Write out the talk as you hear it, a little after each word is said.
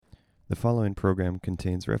The following program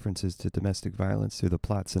contains references to domestic violence through the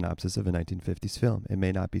plot synopsis of a 1950s film. It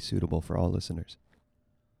may not be suitable for all listeners.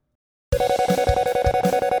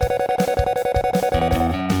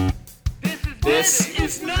 This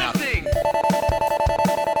is nothing.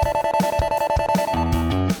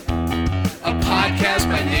 A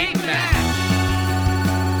podcast by Nate and Matt.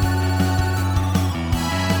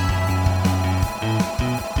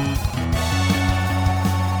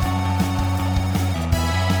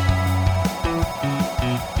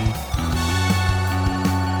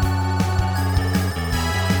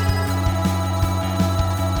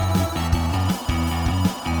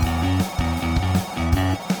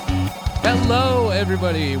 Hello,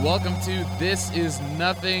 everybody. Welcome to This Is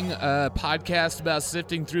Nothing, a podcast about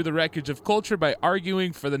sifting through the wreckage of culture by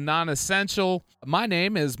arguing for the non-essential. My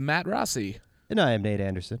name is Matt Rossi. And I am Nate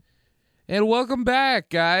Anderson. And welcome back,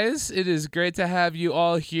 guys. It is great to have you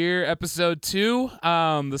all here. Episode 2,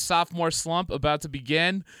 the sophomore slump about to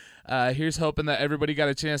begin. Here's hoping that everybody got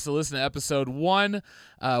a chance to listen to episode 1.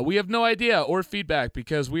 We have no idea or feedback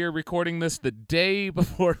because we are recording this the day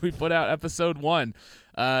before we put out episode 1.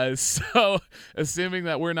 So assuming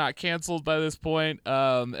that we're not canceled by this point,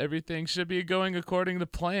 everything should be going according to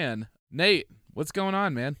plan. Nate, what's going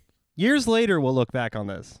on, man? Years later, we'll look back on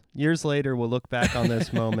this. Years later, we'll look back on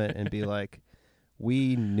this moment and be like,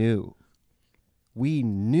 we knew. We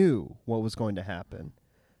knew what was going to happen.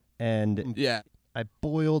 And Yeah. I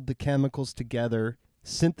boiled the chemicals together,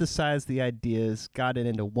 synthesized the ideas, got it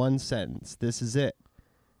into one sentence. This is it.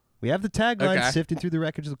 We have the tagline, Okay. sifting through the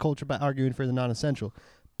wreckage of the culture by arguing for the non-essential.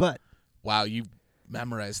 But Wow, you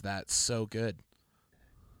memorized that so good.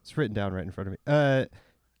 it's written down right in front of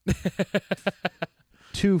me.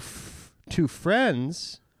 Two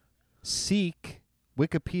friends seek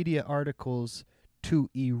Wikipedia articles to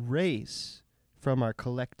erase from our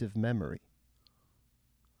collective memory.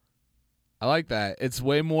 I like that. It's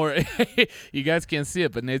way more. You guys can't see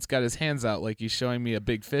it, but Nate's got his hands out like he's showing me a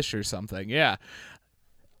big fish or something. Yeah.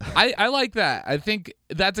 I like that. I think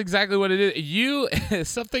that's exactly what it is.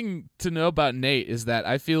 Something to know about Nate is that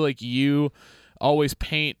I feel like you always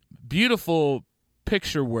paint beautiful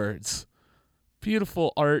picture words,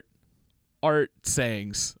 beautiful art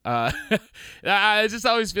sayings. I just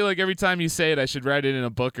always feel like every time you say it, I should write it in a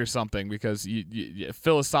book or something because you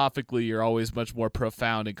philosophically, you're always much more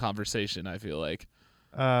profound in conversation, I feel like.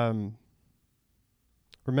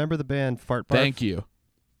 Remember the band Fart Barf? Thank you.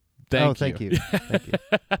 Thank you. Thank you.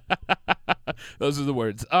 Those are the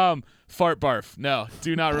words. Fart Barf. No,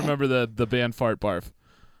 do not remember the band Fart Barf.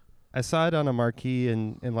 I saw it on a marquee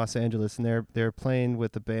in Los Angeles, and they're playing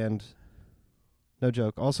with the band, no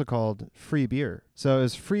joke, also called Free Beer. So it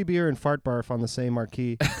was Free Beer and Fart Barf on the same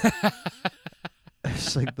marquee.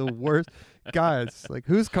 It's like the worst. Guys, like,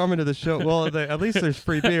 who's coming to the show? Well, at least there's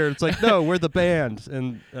free beer. It's like, no, we're the band.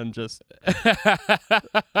 And just...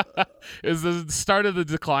 It was the start of the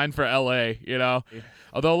decline for LA, you know?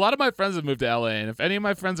 Although a lot of my friends have moved to LA, and if any of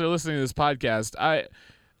my friends are listening to this podcast, I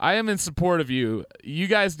am in support of you. You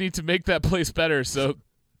guys need to make that place better so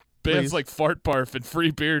bands Please. like Fart Barf and Free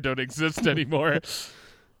Beer don't exist anymore.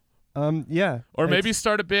 Yeah. Or maybe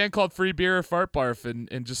start a band called Free Beer or Fart Barf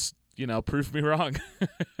and just, prove me wrong.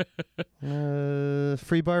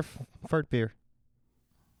 Free Barf, Fart Beer.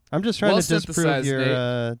 I'm just trying Well to disprove synthesized,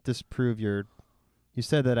 your... You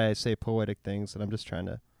said that I say poetic things, and I'm just trying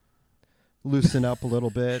to loosen up a little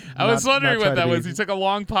bit. I was wondering not what try that to was. be- You took a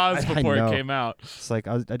long pause I before know. it came out. It's like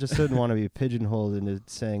I just didn't want to be pigeonholed into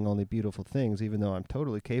saying only beautiful things, even though I'm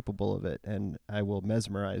totally capable of it, and I will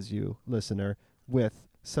mesmerize you, listener, with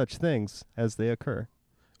such things as they occur.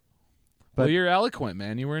 Well, But- you're eloquent,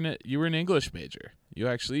 man. You were an English major. You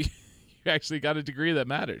actually got a degree that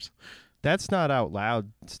matters. That's not out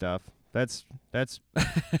loud stuff. That's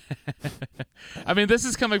I mean, this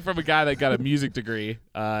is coming from a guy that got a music degree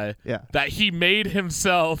yeah. that he made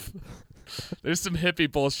himself. There's some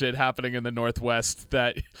hippie bullshit happening in the Northwest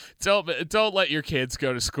that don't let your kids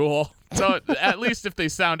go to school. Don't, at least if they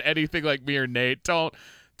sound anything like me or Nate, don't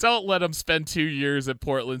let them spend 2 years at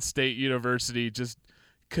Portland State University just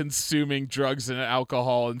consuming drugs and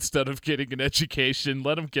alcohol instead of getting an education.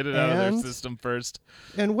 Let them get it out of And- their system first.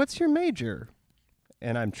 And what's your major?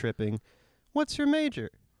 And I'm tripping. What's your major?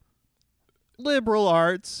 Liberal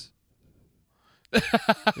arts.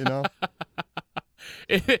 You know?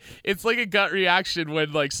 It's like a gut reaction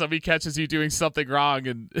when like somebody catches you doing something wrong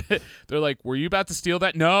and they're like, "Were you about to steal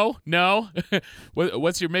that?" No.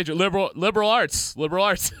 What's your major? Liberal arts.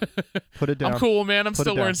 Put it down. I'm cool, man. I'm Put it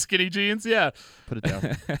still down. wearing skinny jeans. Yeah. Put it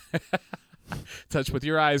down. Touch with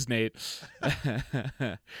your eyes, Nate.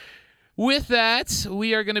 with that,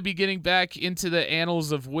 we are going to be getting back into the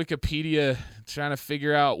annals of Wikipedia, trying to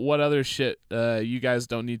figure out what other shit you guys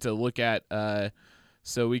don't need to look at,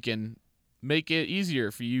 so we can make it easier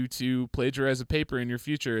for you to plagiarize a paper in your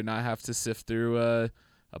future and not have to sift through a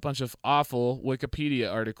bunch of awful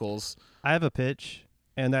Wikipedia articles. I have a pitch,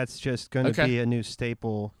 and that's just going to Okay. be a new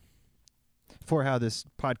staple for how this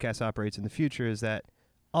podcast operates in the future, is that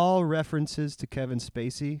all references to Kevin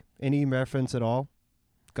Spacey, any reference at all,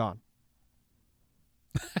 gone.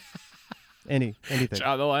 Anything.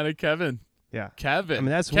 Draw the line of Kevin. Yeah. Kevin. I mean,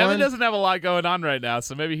 that's Kevin one- doesn't have a lot going on right now,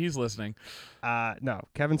 so maybe he's listening. No,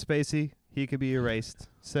 Kevin Spacey, he could be erased.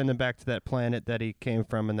 Send him back to that planet that he came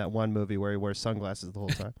from in that one movie where he wears sunglasses the whole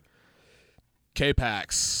time.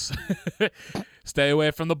 K-Pax. Stay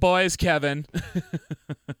away from the boys, Kevin.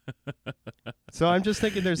 So I'm just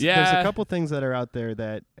thinking there's Yeah. a couple things that are out there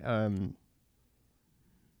that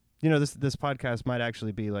this podcast might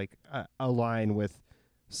actually be like align with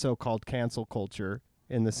so-called cancel culture,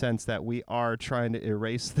 in the sense that we are trying to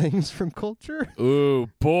erase things from culture. Ooh,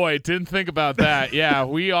 boy, didn't think about that. Yeah,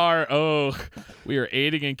 we are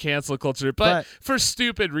aiding in cancel culture, but for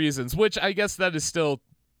stupid reasons, which I guess that is still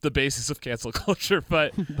the basis of cancel culture,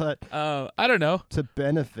 but But I don't know. to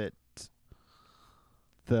benefit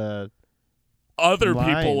the Other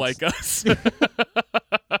minds. people like us.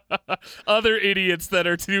 Other idiots that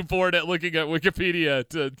are too bored at looking at Wikipedia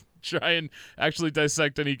to try and actually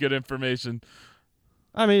dissect any good information.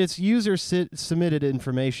 I mean, it's user submitted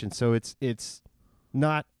information, so it's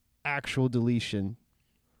not actual deletion,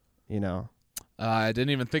 you know. I didn't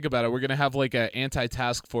even think about it. We're going to have like an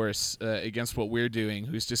anti-task force against what we're doing,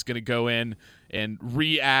 who's just going to go in and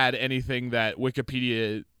re-add anything that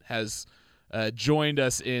Wikipedia has joined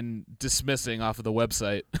us in dismissing off of the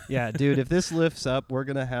website. Yeah, dude, if this lifts up, we're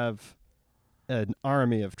going to have an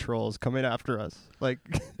army of trolls coming after us. Like,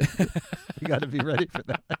 you got to be ready for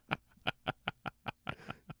that.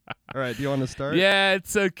 All right, do you want to start? Yeah,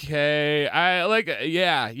 it's okay.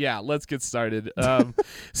 Let's get started.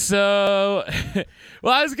 So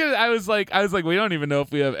well, I was like we don't even know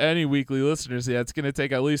if we have any weekly listeners yet. It's going to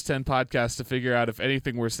take at least 10 podcasts to figure out if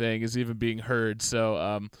anything we're saying is even being heard.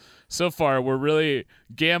 So so far we're really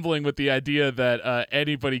gambling with the idea that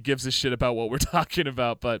anybody gives a shit about what we're talking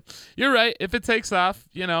about, but you're right. If it takes off,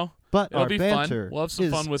 But it'll our be banter fun. We'll have some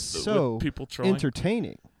is fun with so people trolling.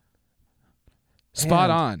 entertaining. Spot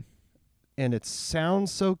and- on. And it sounds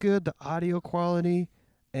so good, the audio quality,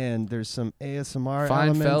 and there's some ASMR Fine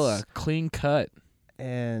elements. fella, clean cut.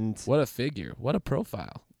 And What a figure. What a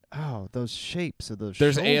profile. those shapes of those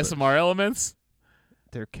There's shoulders. ASMR elements.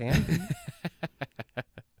 There can be.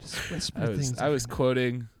 Just whisper things. I was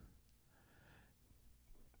quoting.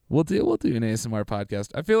 We'll do an ASMR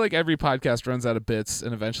podcast. I feel like every podcast runs out of bits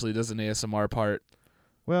and eventually does an ASMR part.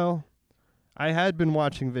 Well, I had been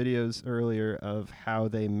watching videos earlier of how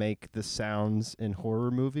they make the sounds in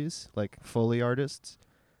horror movies, like Foley artists.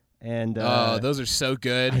 And Those are so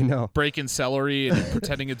good. I know. Breaking celery and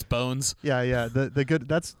pretending it's bones. Yeah. The good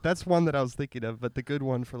that's one that I was thinking of, but the good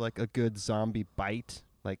one for like a good zombie bite,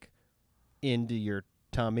 like into your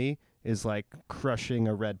tummy, is like crushing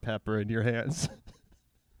a red pepper in your hands.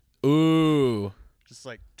 Ooh. Just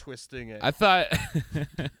like twisting it. I thought.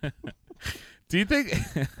 Do you think?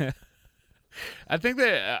 I think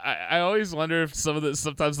that I always wonder if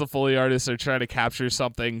sometimes the Foley artists are trying to capture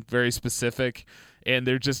something very specific, and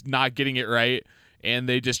they're just not getting it right, and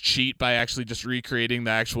they just cheat by actually just recreating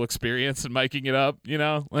the actual experience and miking it up.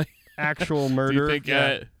 Like Actual do murder. you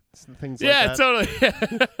think? Things like Yeah, that.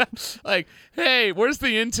 totally. Like, hey, where's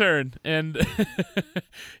the intern? And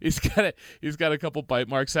he's got a couple bite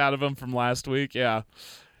marks out of him from last week. Yeah.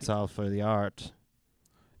 It's all for the art.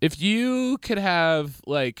 If you could have,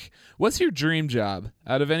 like, what's your dream job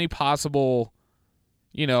out of any possible,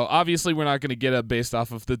 obviously we're not going to get it based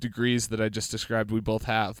off of the degrees that I just described we both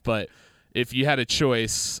have, but if you had a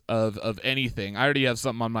choice of anything, I already have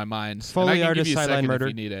something on my mind. Foley and I can artist, give you a sideline second murder. if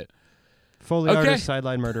you need it. Foley Okay. artist,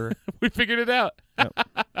 sideline murderer. We figured it out. Yep.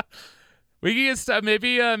 We can get stuff.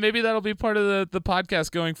 Maybe that'll be part of the podcast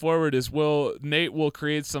going forward. Nate will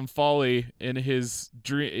create some folly in his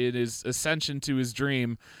dream, in his ascension to his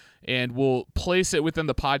dream, and we'll place it within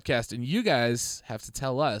the podcast. And you guys have to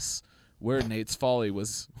tell us where Nate's folly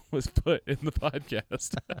was put in the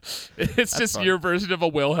podcast. It's just fun. your version of a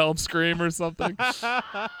Wilhelm scream or something.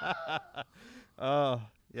 Oh,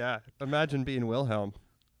 yeah. Imagine being Wilhelm.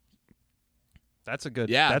 That's a good.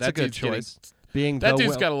 Yeah, that's a that good dude's getting- choice. Being That the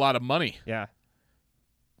dude's got a lot of money. yeah.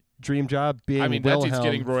 Dream job being I mean, that Wilhelm dude's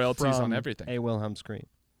getting royalties on from everything. A Wilhelm scream.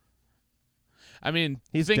 I mean,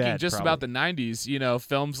 He's thinking dead, just probably. about the 90s, you know,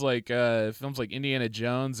 films like Indiana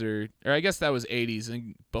Jones or I guess that was 80s,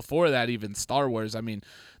 and before that even Star Wars. I mean,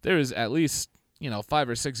 there was at least, you know, 5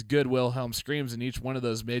 or 6 good Wilhelm screams in each one of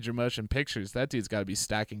those major motion pictures. That dude's got to be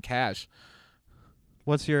stacking cash.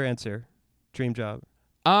 What's your answer? Dream job.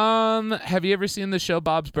 Have you ever seen the show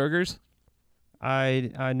Bob's Burgers?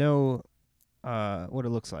 I know what it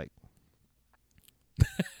looks like.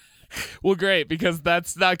 Well, great, because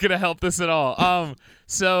that's not gonna help this at all.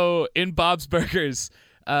 So in Bob's Burgers,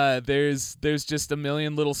 there's just a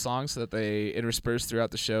million little songs that they intersperse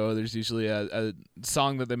throughout the show. There's usually a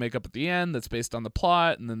song that they make up at the end that's based on the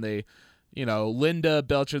plot, and then they, you know, Linda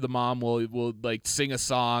Belcher, the mom, will like sing a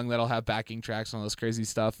song that'll have backing tracks and all this crazy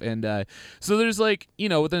stuff. And so there's like, you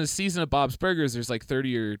know, within a season of Bob's Burgers, there's like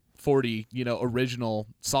 30 or 40, you know, original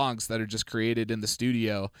songs that are just created in the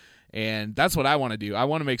studio. And that's what I want to do. I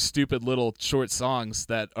want to make stupid little short songs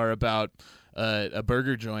that are about a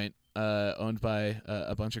burger joint owned by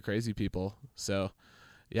a bunch of crazy people. So,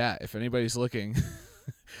 yeah, if anybody's looking,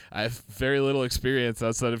 I have very little experience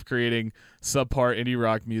outside of creating subpar indie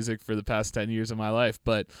rock music for the past 10 years of my life.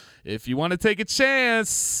 But if you want to take a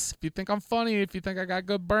chance, if you think I'm funny, if you think I got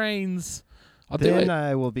good brains, I'll do Then it.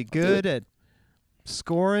 I will be good at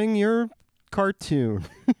scoring your cartoon.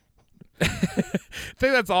 I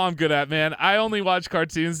think that's all I'm good at, man. I only watch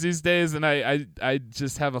cartoons these days, and I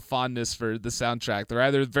just have a fondness for the soundtrack. They're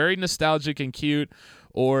either very nostalgic and cute,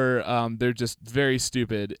 or they're just very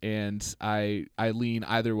stupid, and I lean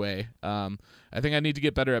either way. I think I need to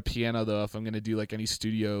get better at piano, though, if I'm going to do like any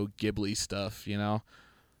Studio Ghibli stuff, you know?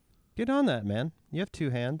 Get on that, man. You have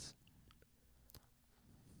 2 hands.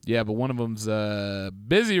 Yeah, but one of them's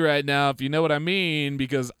busy right now, if you know what I mean,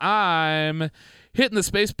 because I'm hitting the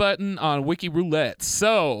space button on Wiki Roulette.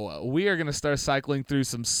 So we are going to start cycling through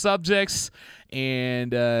some subjects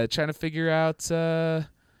and trying to figure out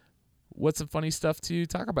what some funny stuff to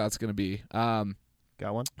talk about is going to be. Got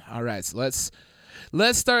one? All right, so let's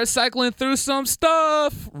start cycling through some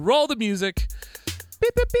stuff. Roll the music.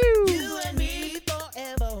 Beep, beep, pew.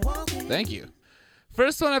 Thank you.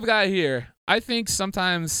 First one I've got here. I think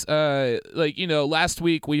sometimes, like, you know, last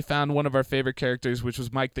week we found one of our favorite characters, which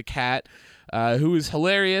was Mike the Cat, who is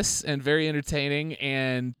hilarious and very entertaining,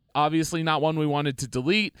 and obviously not one we wanted to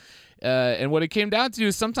delete. And what it came down to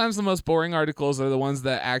is sometimes the most boring articles are the ones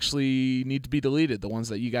that actually need to be deleted, the ones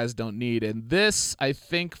that you guys don't need. And this, I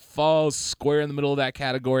think, falls square in the middle of that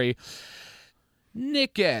category.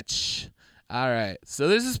 Nicketch. All right. So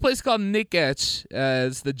there's this place called Nicketch.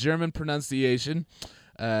 It's the German pronunciation.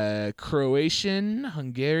 Croatian,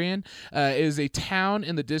 Hungarian, is a town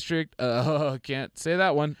in the district. Can't say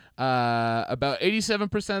that one. About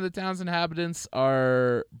 87% of the town's inhabitants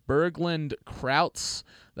are Burgenland Krauts,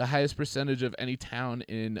 the highest percentage of any town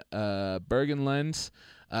in Burgenland.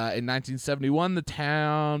 In 1971, the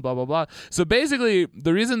town, blah, blah, blah. So basically,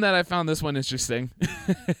 the reason that I found this one interesting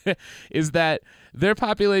is that their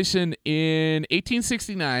population in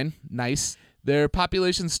 1869, nice, their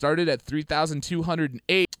population started at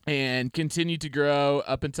 3,208 and continued to grow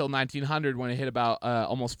up until 1900 when it hit about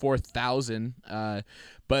almost 4,000.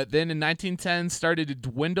 But then in 1910 started to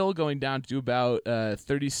dwindle, going down to about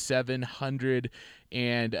 3,700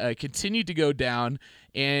 and continued to go down.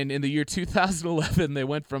 And in the year 2011, they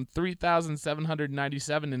went from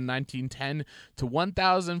 3,797 in 1910 to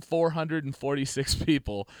 1,446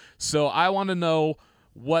 people. So I want to know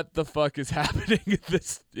what the fuck is happening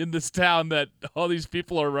in this town that all these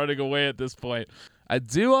people are running away at this point. I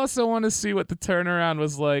do also want to see what the turnaround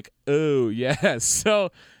was like. Oh, yeah.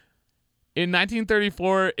 So in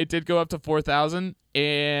 1934, it did go up to 4,000.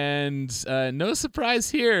 And no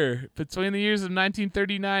surprise here. Between the years of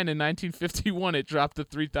 1939 and 1951, it dropped to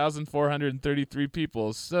 3,433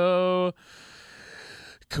 people. So,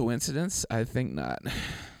 coincidence? I think not.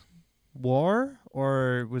 War?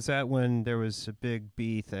 Or was that when there was a big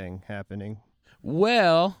bee thing happening?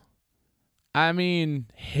 Well, I mean,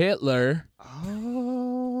 Hitler.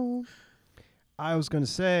 Oh. I was going to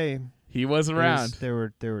say He was around. there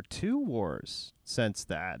were 2 wars since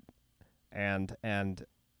that. And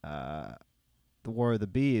the War of the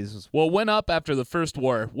Bees was... Well, it went up after the first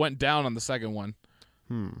war, went down on the second one.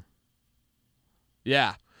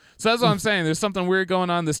 Yeah. So that's what I'm saying. There's something weird going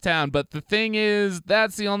on in this town. But the thing is,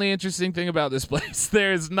 that's the only interesting thing about this place.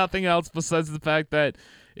 There's nothing else besides the fact that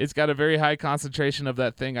it's got a very high concentration of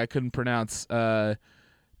that thing I couldn't pronounce.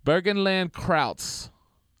 Burgenland Krauts.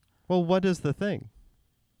 Well, what is the thing?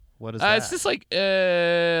 What is that? It's just like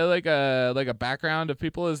a background of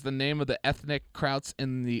people is the name of the ethnic Krauts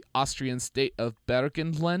in the Austrian state of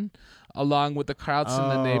Burgenland, along with the Krauts in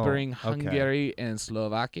the neighboring Hungary and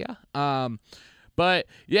Slovakia. But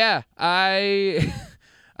yeah, I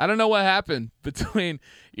don't know what happened between,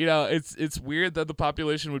 it's weird that the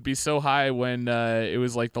population would be so high when it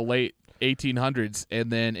was like the late 1800s,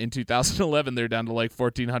 and then in 2011 they're down to like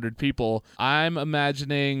 1,400 people. I'm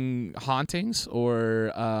imagining hauntings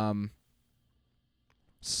or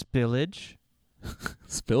Spillage.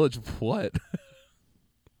 spillage of what? What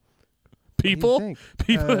do you People? think?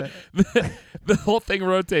 People. The whole thing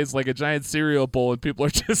rotates like a giant cereal bowl, and people are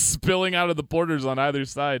just spilling out of the borders on either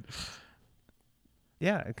side.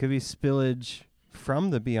 Yeah, it could be spillage from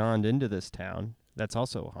the beyond into this town. That's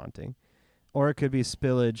also haunting. Or it could be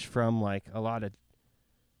spillage from like a lot of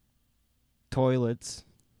toilets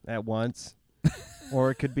at once.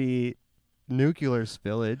 Or it could be nuclear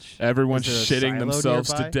spillage. Everyone's Is there a shitting silo themselves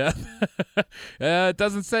nearby? to death. It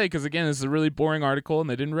doesn't say, because again, this is a really boring article and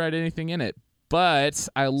they didn't write anything in it. But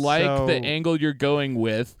I like the So- angle you're going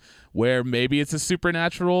with, where maybe it's a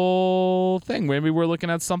supernatural thing. Maybe we're looking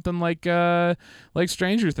at something like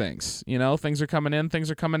Stranger Things. Things are coming in, things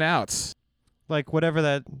are coming out. Like whatever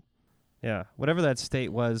that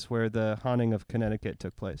state was where the haunting of Connecticut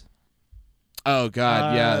took place. Oh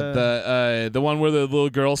God, yeah, the one where the little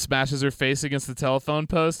girl smashes her face against the telephone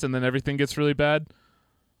post and then everything gets really bad.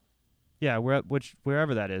 Yeah,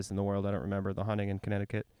 wherever that is in the world, I don't remember the haunting in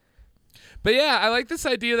Connecticut. But yeah, I like this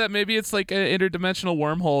idea that maybe it's like an interdimensional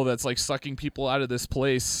wormhole that's like sucking people out of this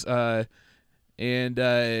place and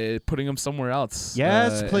putting them somewhere else.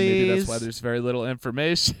 Yes, and maybe that's please. why there's very little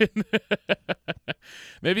information.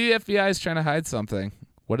 Maybe the FBI is trying to hide something.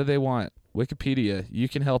 What do they want? Wikipedia, you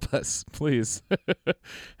can help us, please.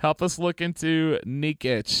 Help us look into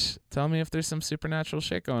Nikich. Tell me if there's some supernatural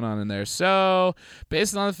shit going on in there. So,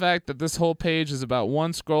 based on the fact that this whole page is about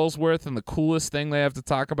one scroll's worth, and the coolest thing they have to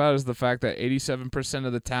talk about is the fact that 87%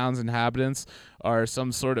 of the town's inhabitants are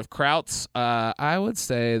some sort of krauts, I would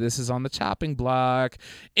say this is on the chopping block.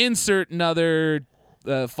 Insert another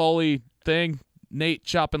Foley thing, Nate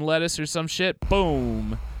chopping lettuce or some shit.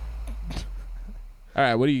 Boom. All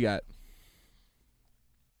right, what do you got?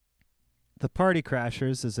 The Party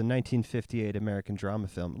Crashers is a 1958 American drama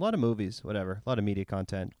film. A lot of movies, whatever. A lot of media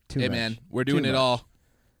content. Too Hey, much. man, we're doing Too it much. all.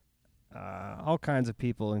 All kinds of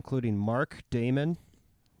people, including Mark Damon.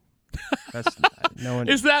 That's no one.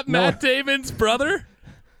 Is that no Matt one- Damon's brother?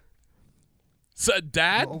 So,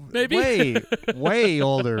 dad, Oh, maybe? way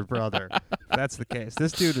older brother. If that's the case.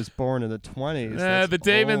 This dude was born in the 20s. That's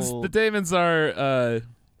The old. Damons are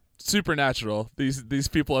supernatural. These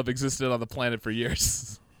people have existed on the planet for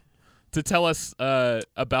years. To tell us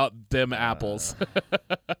about them apples.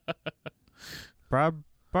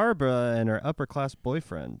 Barbara and her upper-class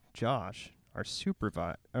boyfriend, Josh, are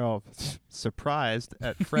surprised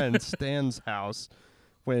at friend Stan's house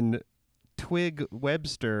when Twig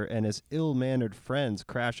Webster and his ill-mannered friends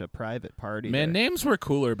crash a private party. Man, there. names were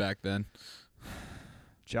cooler back then.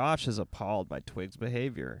 Josh is appalled by Twig's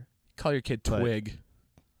behavior. Call your kid But- Twig.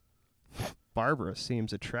 Barbara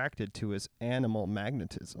seems attracted to his animal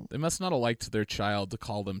magnetism. They must not have liked their child to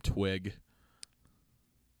call them Twig.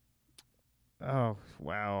 Oh,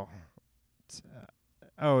 wow.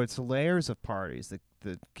 It's layers of parties.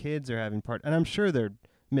 The kids are having parties. And I'm sure they're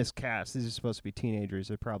miscast. These are supposed to be teenagers.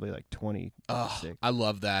 They're probably like 26. Oh, I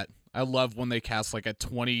love that. I love when they cast like a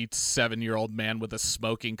 27-year-old man with a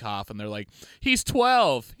smoking cough and they're like, he's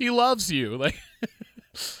 12. He loves you. Like,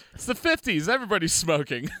 it's the 50s. Everybody's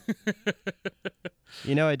smoking.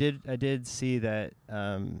 I did see that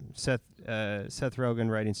Seth Rogen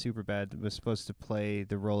writing Superbad was supposed to play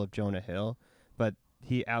the role of Jonah Hill, but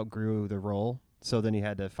he outgrew the role, so then he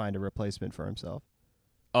had to find a replacement for himself.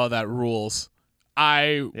 Oh, that rules.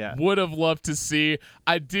 I Yeah. would have loved to see.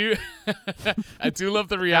 I do love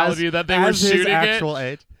the reality that they were as his shooting it. actual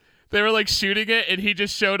age. They were like shooting it, and he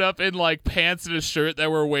just showed up in like pants and a shirt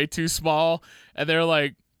that were way too small. And they're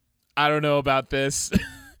like, I don't know about this.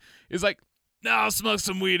 He's like, no, I'll smoke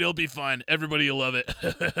some weed. It'll be fine. Everybody will love it.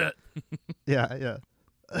 Yeah.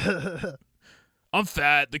 I'm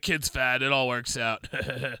fat. The kid's fat. It all works out.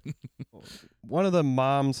 One of the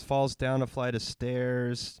moms falls down a flight of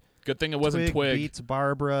stairs. Good thing it wasn't Twig. beats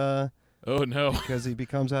Barbara Oh, no. because he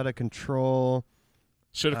becomes out of control.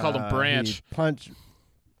 Should have called him Branch. He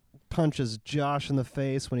punches Josh in the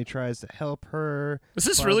face when he tries to help her. Is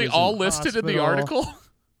this really Barbara's in all the listed in the hospital. article?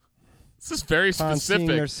 This is very Upon seeing specific.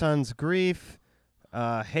 their son's grief,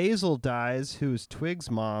 Hazel dies, who's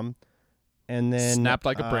Twig's mom, and then Snapped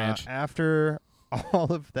like a branch. After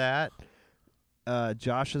all of that,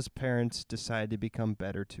 Josh's parents decide to become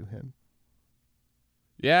better to him.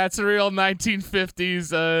 Yeah, it's a real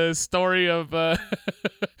 1950s story of.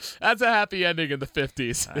 That's a happy ending in the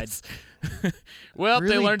 50s. Well, they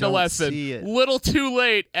Really learned a don't lesson. see it. Little too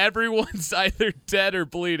late. Everyone's either dead or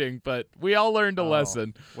bleeding, but we all learned a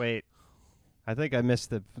lesson. Wait, I think I missed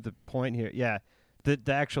the point here. Yeah, the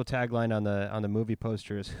actual tagline on the movie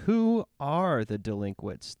poster is, "Who are the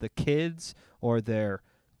delinquents? The kids or their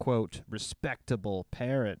quote respectable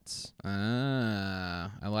parents?"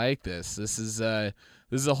 Ah, I like this. This is a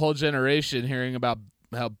whole generation hearing about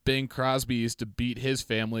how Bing Crosby used to beat his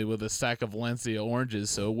family with a sack of Valencia oranges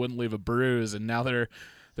so it wouldn't leave a bruise, and now they're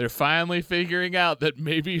finally figuring out that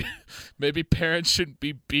maybe parents shouldn't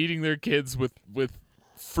be beating their kids with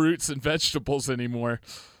fruits and vegetables anymore.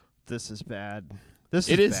 This is bad. This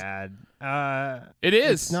It is is. bad. It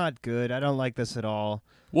is. It's not good. I don't like this at all.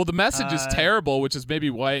 Well, the message is terrible, which is maybe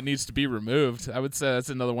why it needs to be removed. I would say that's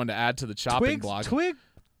another one to add to the chopping block.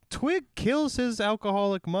 Twig kills his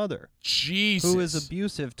alcoholic mother, Jesus. who is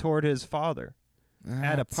abusive toward his father.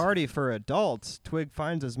 At a party for adults, Twig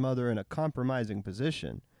finds his mother in a compromising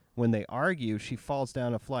position. When they argue, she falls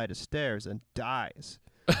down a flight of stairs and dies.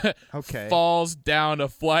 Okay. Falls down a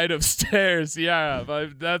flight of stairs. Yeah,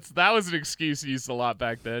 but that was an excuse used a lot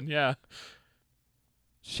back then. Yeah.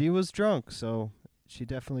 She was drunk, so she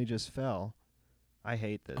definitely just fell. I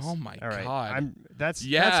hate this. Oh my All right. God. That's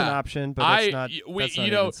Yeah. an option, but that's not. That's not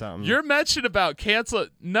even something. Your mention about cancel.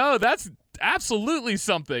 No, that's absolutely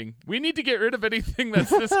something. We need to get rid of anything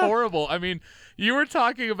that's this horrible. I mean, you were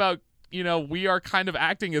talking about, we are kind of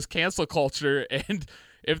acting as cancel culture, and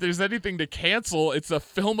if there's anything to cancel, it's a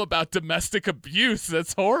film about domestic abuse.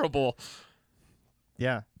 That's horrible.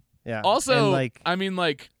 Yeah. Yeah. Also, and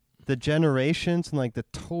the generations and the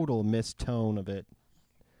total mistone of it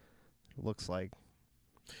looks like.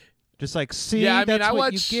 Just see, yeah, I mean, that's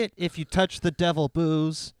what you get if you touch the devil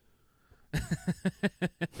booze.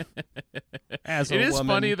 As a it is woman.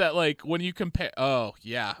 funny that when you compare. Oh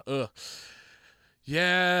yeah,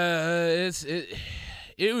 yeah,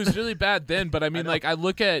 it was really bad then. But I mean, I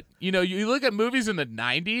look at you look at movies in the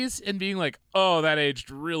 '90s and being like, oh, that aged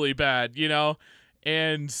really bad,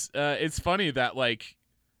 and it's funny that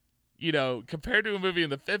compared to a movie in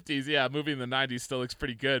the '50s, yeah, a movie in the '90s still looks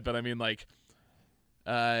pretty good. But I mean,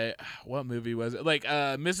 what movie was it?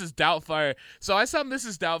 Mrs. Doubtfire. So I saw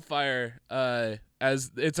Mrs. Doubtfire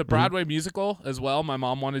as it's a Broadway musical as well. My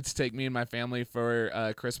mom wanted to take me and my family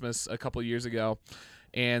for Christmas a couple years ago.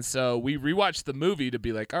 And so we rewatched the movie to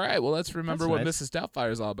be like, all right, well, let's remember what nice. Mrs.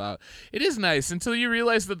 Doubtfire is all about. It is nice until you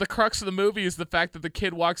realize that the crux of the movie is the fact that the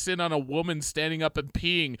kid walks in on a woman standing up and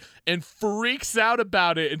peeing and freaks out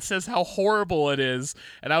about it and says how horrible it is.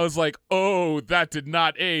 And I was like, oh, that did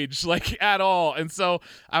not age at all. And so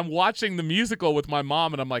I'm watching the musical with my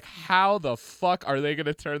mom and I'm like, how the fuck are they going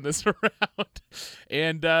to turn this around?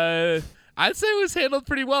 And, I'd say it was handled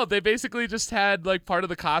pretty well. They basically just had part of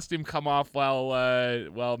the costume come off while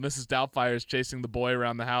Mrs. Doubtfire is chasing the boy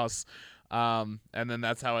around the house, and then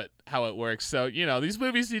that's how it works. So these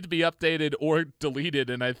movies need to be updated or deleted.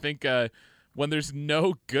 And I think when there's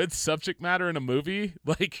no good subject matter in a movie,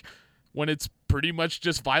 when it's pretty much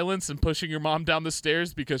just violence and pushing your mom down the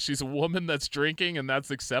stairs because she's a woman that's drinking and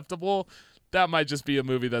that's acceptable, that might just be a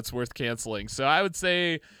movie that's worth canceling. So I would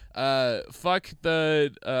say, fuck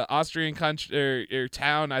the Austrian country or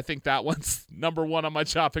town. I think that one's number one on my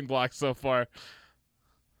chopping block so far.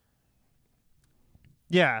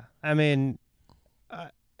 Yeah, I mean,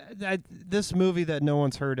 this movie that no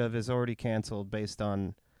one's heard of is already canceled based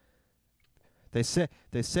on. They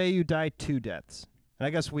say you die 2 deaths, and I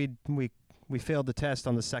guess we failed the test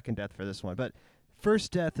on the second death for this one. But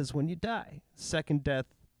first death is when you die. Second death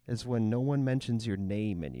is when no one mentions your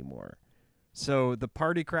name anymore. So the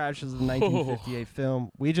party crash is the 1958 film.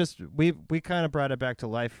 We kind of brought it back to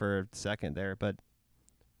life for a second there, but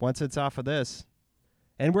once it's off of this,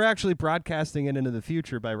 and we're actually broadcasting it into the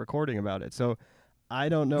future by recording about it. So I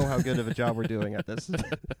don't know how good of a job we're doing at this.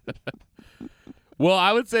 Well,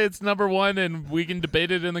 I would say it's number one, and we can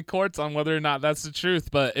debate it in the courts on whether or not that's the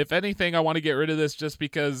truth. But if anything, I want to get rid of this just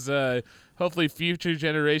because hopefully future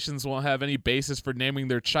generations won't have any basis for naming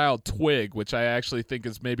their child Twig, which I actually think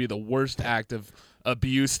is maybe the worst act of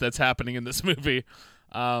abuse that's happening in this movie.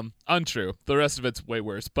 Untrue. The rest of it's way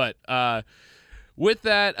worse. But with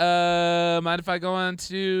that, mind if I go on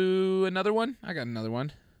to another one? I got another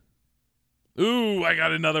one. Ooh, I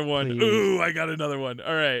got another one. Please. Ooh, I got another one.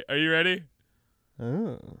 All right. Are you ready?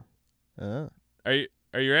 Oh. Are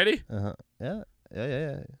you ready? Yeah.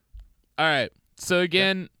 All right. So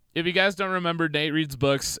again, if you guys don't remember, Nate reads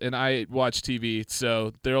books and I watch TV.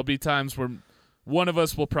 So there'll be times where one of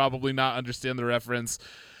us will probably not understand the reference,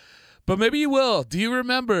 but maybe you will. Do you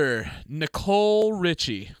remember Nicole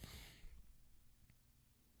Richie?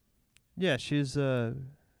 Yeah, she's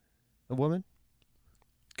A woman.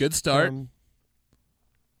 Good start.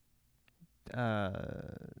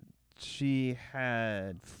 She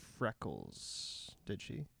had freckles. Did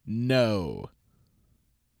she? No.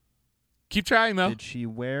 Keep trying, though. Did she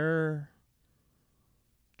wear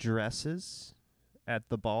dresses at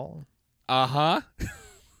the ball? Uh-huh.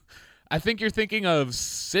 I think you're thinking of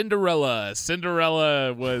Cinderella.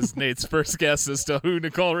 Cinderella was Nate's first guess as to who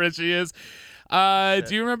Nicole Richie is. Do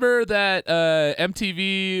you remember that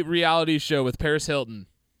MTV reality show with Paris Hilton?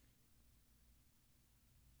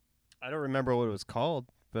 I don't remember what it was called,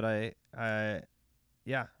 but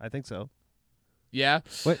yeah, I think so. Yeah.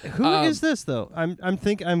 Wait, who is this though? I'm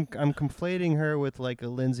conflating her with like a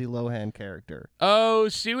Lindsay Lohan character. Oh,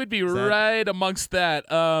 she would be right amongst that.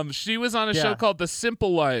 She was on a show called The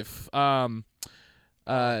Simple Life. Fuck.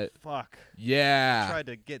 Yeah. I tried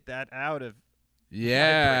to get that out of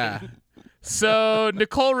Yeah. my brain. So,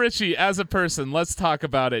 Nicole Richie as a person, let's talk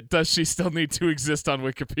about it. Does she still need to exist on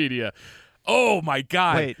Wikipedia? Oh my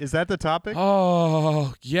God. Wait, is that the topic?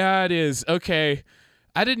 Oh, yeah, it is. Okay.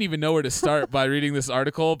 I didn't even know where to start by reading this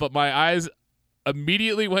article, but my eyes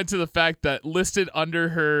immediately went to the fact that listed under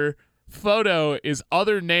her photo is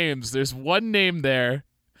other names. There's one name there,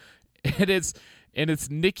 and it's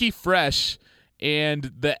Nikki Fresh,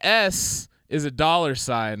 and the S is a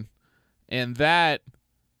 $, and that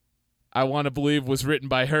I want to believe was written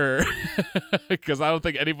by her because I don't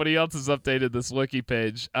think anybody else has updated this wiki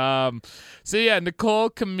page. So yeah, Nicole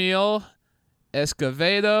Camille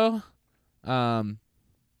Escovedo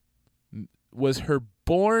was her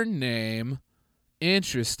born name.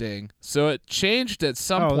 Interesting. So it changed at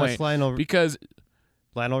some point that's Lionel, because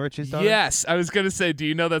Lionel Richie's daughter? yes, I was going to say, do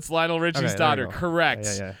you know that's Lionel Richie's daughter? Correct.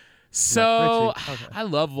 Yeah. So Richie. Okay. I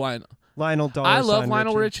love Lionel. Lionel I love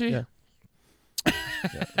Lionel Richie. Yeah.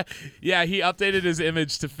 Yeah, he updated his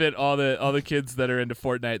image to fit all the kids that are into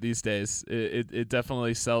Fortnite these days. It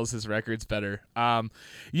definitely sells his records better.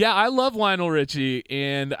 Yeah, I love Lionel Richie,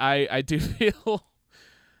 and I do feel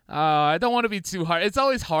I don't want to be too hard. It's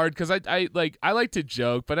always hard because I like to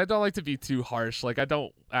joke, but I don't like to be too harsh. Like I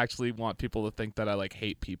don't actually want people to think that I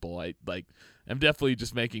hate people. I'm definitely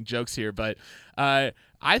just making jokes here, but I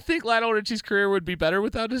think Lionel Richie's career would be better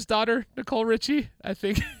without his daughter Nicole Richie. I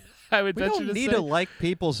think. I would We venture don't to need say. to like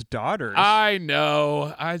people's daughters. I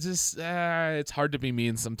know. I just it's hard to be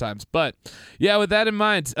mean sometimes. But yeah, with that in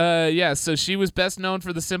mind, so she was best known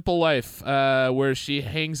for The Simple Life, where she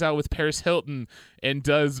hangs out with Paris Hilton and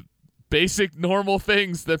does basic normal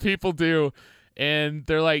things that people do. And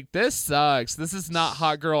they're like, this sucks. This is not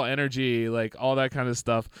hot girl energy, like all that kind of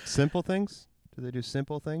stuff. Simple things? Do they do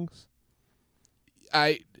simple things?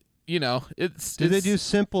 Do they do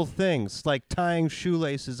simple things like tying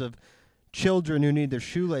shoelaces of children who need their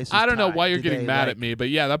shoelaces I don't know tied? why you're Do getting they, mad at me, but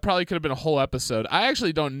yeah, that probably could have been a whole episode. I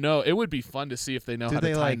actually don't know. It would be fun to see if they know Do how to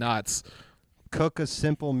they, tie knots. cook a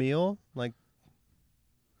simple meal? Like,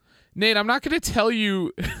 Nate, I'm not going to tell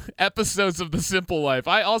you episodes of The Simple Life.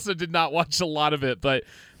 I also did not watch a lot of it, but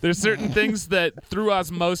there's certain things that through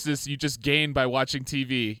osmosis you just gain by watching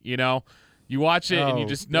TV, you know? You watch it and you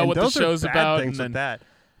just know what the show's about. Things and then, with that.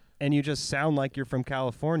 And you just sound like you're from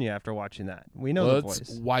California after watching that. We know the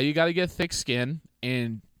that's voice. why you got to get thick skin,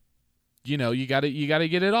 and you got to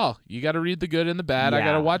get it all. You got to read the good and the bad. I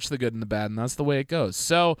got to watch the good and the bad, and that's the way it goes.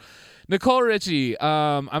 So, Nicole Richie,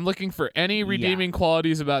 I'm looking for any redeeming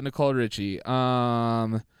qualities about Nicole Richie.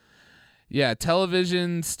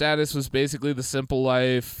 Television status was basically The Simple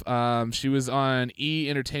Life. She was on E!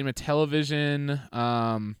 Entertainment Television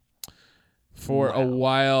for a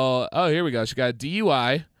while. Oh, here we go. She got a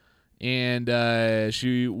DUI. And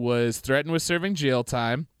she was threatened with serving jail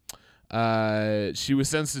time. She was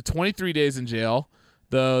sentenced to 23 days in jail,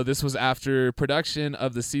 though this was after production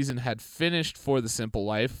of the season had finished for The Simple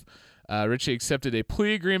Life. Richie accepted a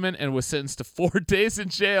plea agreement and was sentenced to 4 days in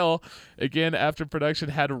jail, again after production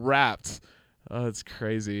had wrapped. Oh, it's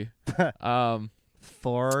crazy.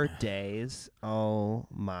 4 days. Oh,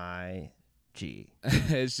 my G.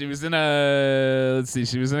 She was in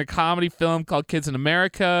a comedy film called Kids in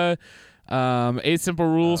America. 8 Simple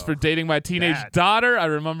Rules for Dating My Teenage Daughter. I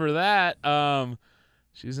remember that.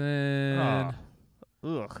 She's in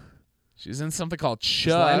She's in something called Chuck.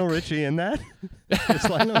 Is Lionel Richie in that? Is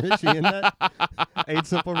Lionel Richie in that? 8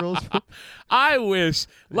 Simple Rules. I wish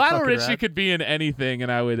Lionel Fucking Richie rad. could be in anything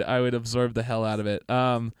and I would absorb the hell out of it.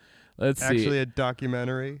 Let's see. Actually, a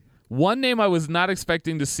documentary. One name I was not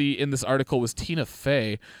expecting to see in this article was Tina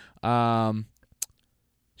Fey.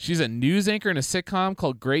 She's a news anchor in a sitcom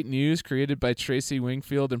called Great News, created by Tracy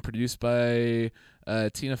Wingfield and produced by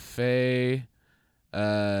Tina Fey.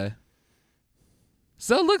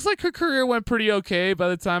 So it looks like her career went pretty okay by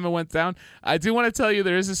the time it went down. I do want to tell you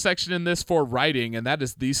there is a section in this for writing, and that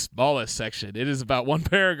is the smallest section. It is about one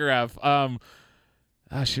paragraph.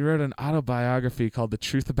 She wrote an autobiography called The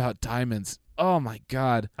Truth About Diamonds. Oh, my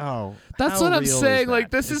God. Oh, That's how what I'm real saying. Is like,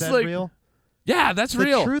 that? this is that like, real? Yeah, that's The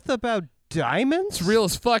real. Truth About Diamonds? It's real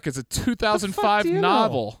as fuck. It's a 2005 do you know?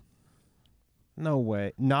 novel. No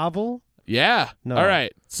way. Novel? Yeah. No. All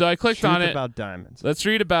right. So I clicked Truth on it. About Diamonds. Let's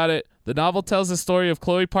read about it. The novel tells the story of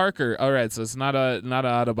Chloe Parker. All right, so it's not an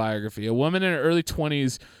autobiography. A woman in her early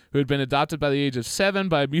 20s who had been adopted by the age of 7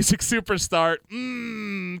 by a music superstar.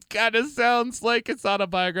 Kind of sounds like it's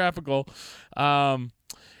autobiographical.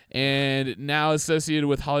 And now associated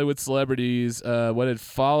with Hollywood celebrities. What had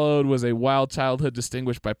followed was a wild childhood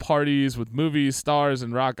distinguished by parties with movies, stars,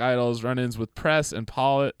 and rock idols, run-ins with press and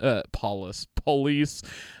police,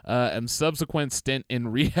 and subsequent stint in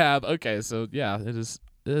rehab. Okay, so yeah, it is.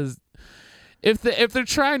 If they're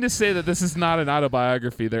trying to say that this is not an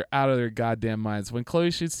autobiography, they're out of their goddamn minds. When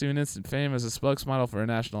Chloe shoots to an instant fame as a spokesmodel for a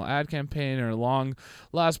national ad campaign, her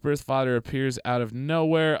long-lost birth father appears out of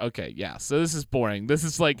nowhere. Okay, yeah, so this is boring. This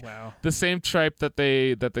is like the same tripe that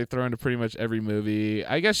they throw into pretty much every movie.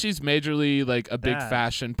 I guess she's majorly like a big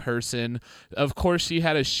fashion person. Of course, she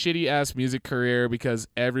had a shitty-ass music career because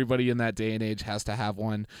everybody in that day and age has to have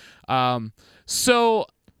one. So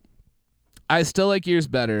I still like Years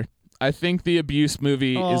better. I think the Abuse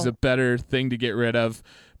movie is a better thing to get rid of.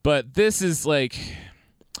 But this is like,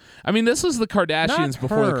 I mean, this was the Kardashians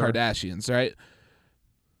before the Kardashians, right?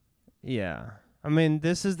 Yeah. I mean,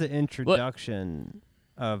 this is the introduction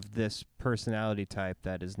of this personality type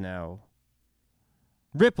that is now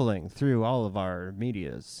rippling through all of our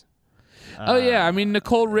medias. Oh, yeah. I mean,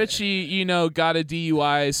 Nicole Richie, got a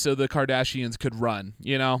DUI so the Kardashians could run,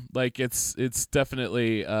 Like, it's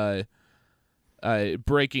definitely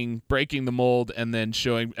breaking the mold and then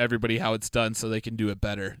showing everybody how it's done so they can do it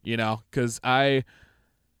better, because I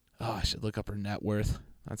should look up her net worth.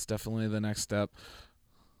 That's definitely the next step.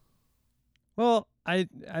 Well, I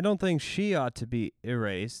don't think she ought to be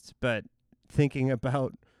erased, but thinking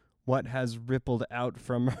about what has rippled out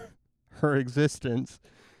from her existence,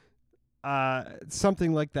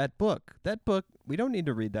 something like that book, we don't need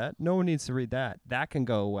to read that. No one needs to read that. That can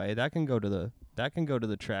go away. That can go to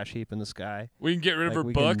the trash heap in the sky. We can get rid of her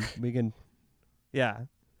book. Yeah.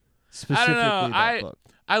 Specifically I don't know. that book.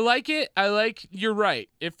 I like it. You're right.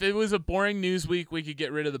 If it was a boring news week, we could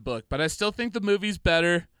get rid of the book. But I still think the movie's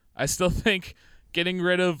better. I still think getting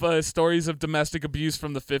rid of stories of domestic abuse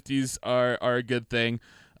from the 50s are a good thing.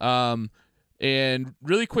 And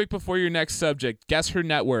really quick before your next subject, guess her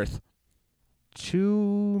net worth.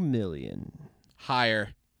 $2 million.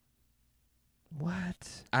 Higher.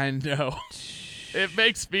 What? I know. It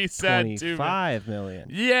makes me sad too. $25 million.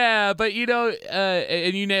 Yeah, but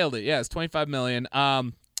and you nailed it. Yeah, it's $25 million.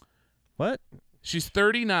 What? She's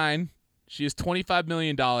 39. She has $25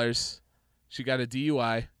 million. She got a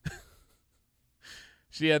DUI.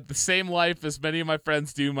 She had the same life as many of my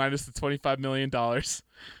friends do, minus the $25 million.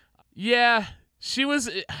 Yeah, she was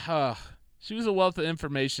a wealth of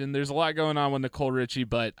information. There's a lot going on with Nicole Richie,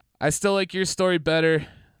 but I still like your story better.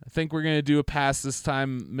 I think we're going to do a pass this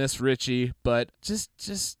time, Miss Richie, but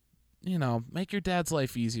just make your dad's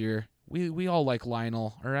life easier. We all like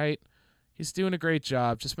Lionel, all right? He's doing a great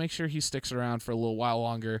job. Just make sure he sticks around for a little while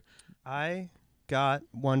longer. I got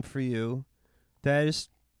one for you that is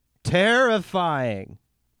terrifying.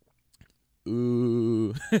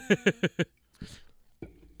 Ooh.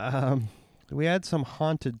 We had some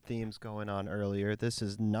haunted themes going on earlier. This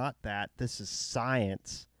is not that. This is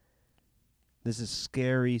science. This is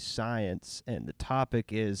scary science, and the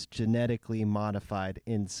topic is genetically modified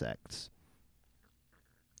insects.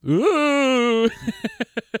 Ooh!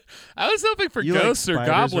 I was hoping for You ghosts like or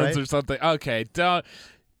spiders, goblins right? or something. Okay, don't.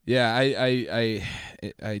 Yeah, I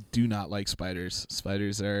do not like spiders.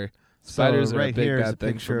 Spiders are Right a big here is a bad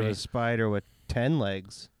thing picture for of me. a spider with 10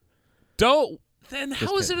 legs. Don't. Then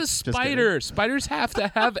how is it kidding. a Just spider? Spiders have to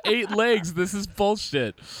have 8 legs. This is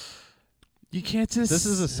bullshit. You can't just. This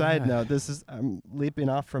is a side note. I'm leaping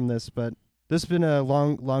off from this, but this has been a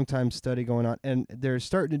long time study going on, and they're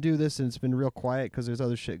starting to do this, and it's been real quiet because there's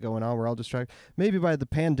other shit going on. We're all distracted, maybe by the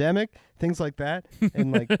pandemic, things like that,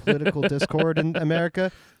 and like political discord in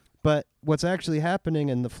America. But what's actually happening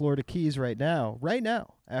in the Florida Keys right now,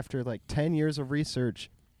 after like 10 years of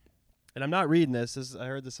research, and I'm not reading this. I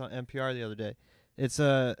heard this on NPR the other day. It's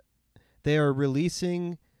they are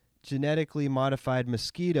releasing genetically modified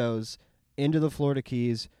mosquitoes into the Florida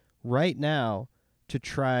Keys right now to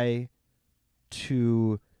try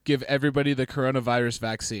to give everybody the coronavirus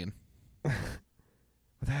vaccine.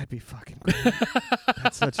 That'd be fucking great.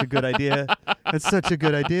 That's such a good idea. That's such a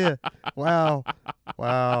good idea. Wow.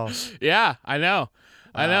 Yeah, I know.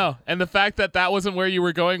 I know. And the fact that that wasn't where you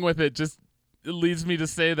were going with it just leads me to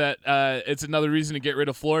say that it's another reason to get rid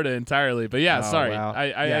of Florida entirely. But yeah, sorry. Wow.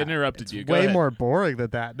 I interrupted it's you. Go way ahead. more boring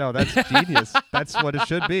than that. No, that's genius. That's what it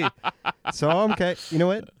should be. So, okay. You know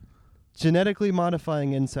what? Genetically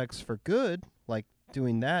modifying insects for good, like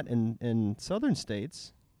doing that in southern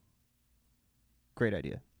states, great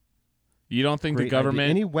idea. You don't think Great the government...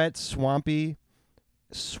 idea. Any wet, swampy,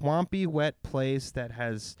 wet place that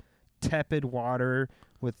has tepid water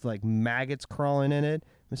with like maggots crawling in it,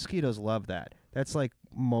 mosquitoes love that. That's like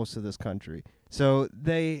most of this country. So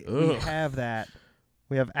we have that.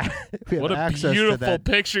 We have what a access to beautiful that.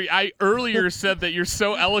 picture. I earlier said that you're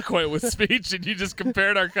so eloquent with speech, and you just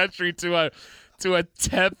compared our country to a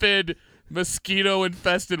tepid,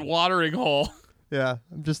 mosquito-infested watering hole. Yeah,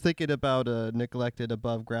 I'm just thinking about a neglected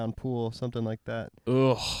above-ground pool, something like that.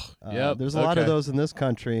 Ugh. Yep. There's a lot of okay. those in this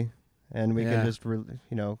country, and we Yeah. can just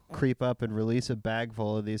creep up and release a bag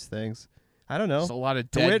full of these things. I don't know. There's a lot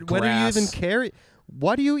of dead What do you grass. even carry?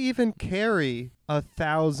 What do you even carry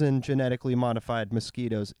 1,000 genetically modified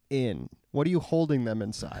mosquitoes in? What are you holding them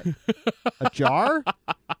inside? A jar?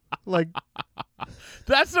 Like,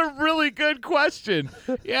 That's a really good question.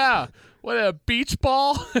 Yeah. What, a beach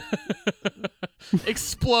ball?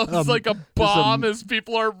 Explodes like a bomb as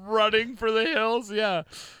people are running for the hills. Yeah.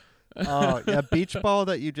 oh yeah, beach ball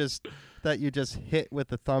that you just hit with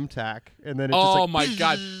the thumbtack, and then it Oh just like, my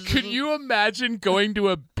God. Could you imagine going to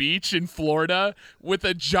a beach in Florida with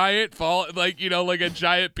a giant ball, like a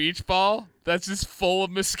giant beach ball that's just full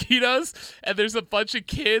of mosquitoes, and there's a bunch of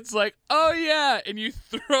kids like, oh yeah, and you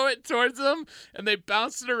throw it towards them, and they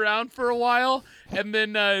bounce it around for a while, and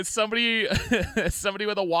then somebody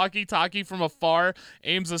with a walkie-talkie from afar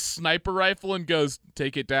aims a sniper rifle and goes,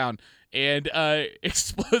 take it down. And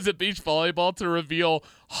explodes a beach volleyball to reveal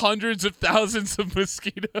hundreds of thousands of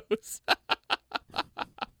mosquitoes.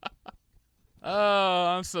 Oh,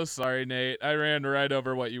 I'm so sorry, Nate. I ran right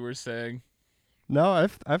over what you were saying. No,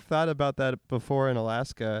 I've thought about that before in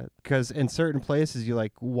Alaska, because in certain places you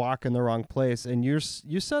like walk in the wrong place and you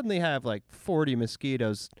suddenly have like 40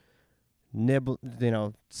 mosquitoes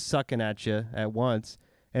sucking at you at once,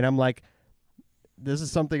 and I'm like, this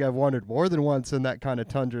is something I've wondered more than once in that kind of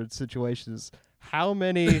tundra situations. How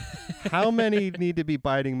many need to be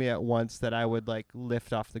biting me at once that I would like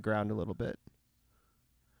lift off the ground a little bit?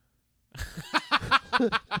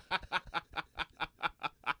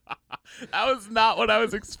 That was not what I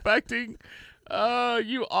was expecting.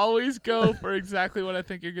 You always go for exactly what I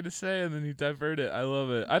think you're going to say, and then you divert it. I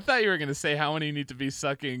love it. I thought you were going to say how many need to be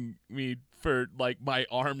sucking me for like my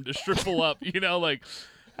arm to shrivel up, like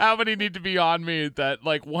how many need to be on me that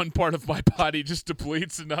like one part of my body just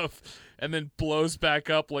depletes enough and then blows back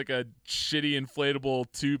up like a shitty inflatable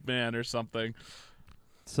tube man or something.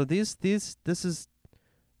 So this is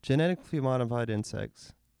genetically modified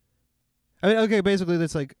insects. I mean, okay, basically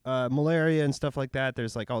there's like malaria and stuff like that.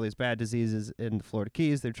 There's like all these bad diseases in the Florida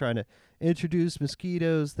Keys. They're trying to introduce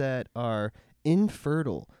mosquitoes that are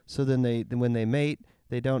infertile. So then when they mate,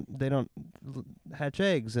 they don't hatch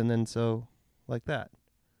eggs, and then so like that.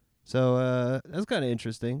 So that's kind of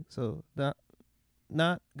interesting. So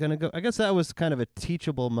not gonna go. I guess that was kind of a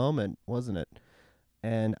teachable moment, wasn't it?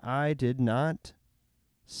 And I did not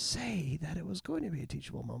say that it was going to be a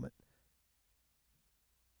teachable moment.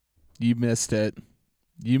 You missed it.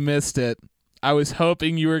 I was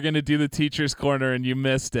hoping you were going to do the teacher's corner, and you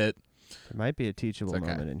missed it. There might be a teachable It's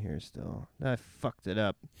okay. moment in here still. I fucked it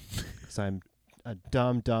up because I'm a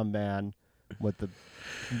dumb man with the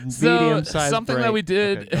medium-sized something brain. that we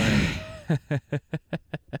did. Okay, go ahead.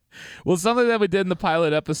 Well, something that we did in the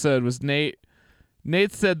pilot episode was Nate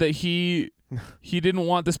said that he didn't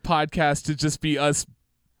want this podcast to just be us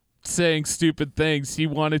saying stupid things. He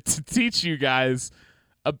wanted to teach you guys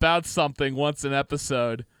about something once an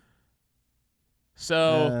episode.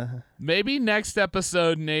 So maybe next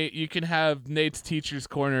episode, Nate, you can have Nate's Teacher's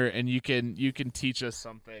Corner, and you can teach us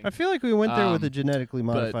something. I feel like we went there with the genetically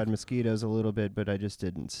modified mosquitoes a little bit, but I just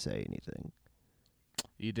didn't say anything.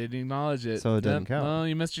 You didn't acknowledge it. So it doesn't count. Well,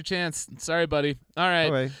 you missed your chance. Sorry, buddy. All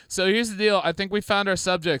right. Okay. So here's the deal. I think we found our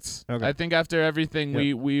subjects. Okay. I think after everything,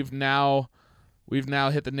 Yep. we've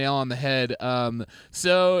now hit the nail on the head.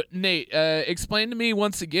 So Nate, explain to me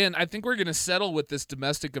once again. I think we're gonna settle with this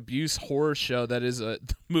domestic abuse horror show that is a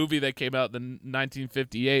movie that came out in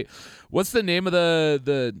 1958. What's the name of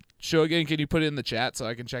the show again? Can you put it in the chat so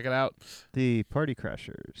I can check it out? The Party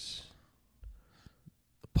Crashers.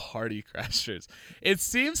 Party Crashers. It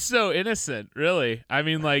seems so innocent, really. I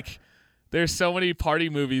mean, like, there's so many party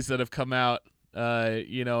movies that have come out,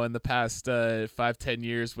 in the past 5-10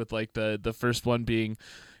 years, with like the first one being,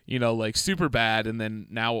 like super bad, and then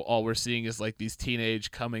now all we're seeing is like these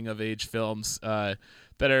teenage coming of age films that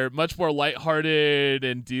are much more lighthearted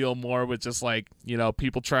and deal more with just like,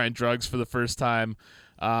 people trying drugs for the first time.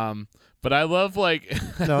 But I love like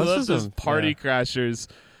I love those Party Crashers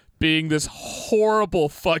being this horrible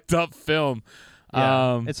fucked up film.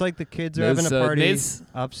 Yeah. It's like the kids are having a party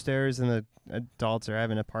upstairs and the adults are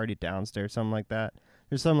having a party downstairs, something like that.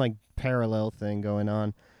 There's some like parallel thing going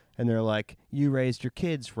on, and they're like, you raised your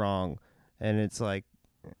kids wrong, and it's like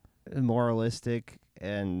moralistic,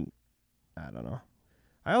 and I don't know.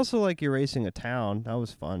 I also like Erasing a Town. That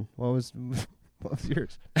was fun. What was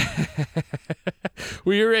yours?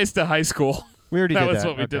 We erased a high school. We already did that. That was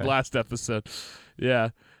what we did last episode. Yeah.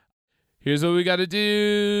 Here's what we got to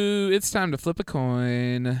do. It's time to flip a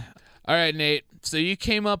coin. All right, Nate. So you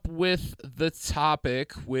came up with the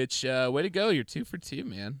topic, which, way to go. You're 2 for 2,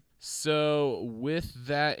 man. So with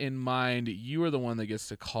that in mind, you are the one that gets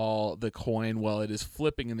to call the coin while it is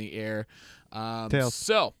flipping in the air. Tails.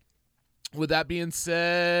 So with that being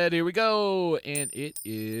said, here we go. And it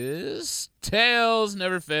is tails.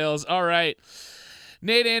 Never fails. All right.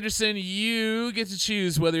 Nate Anderson, you get to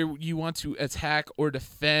choose whether you want to attack or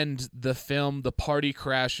defend the film The Party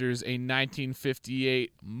Crashers, a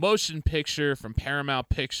 1958 motion picture from Paramount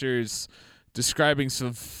Pictures describing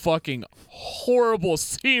some fucking horrible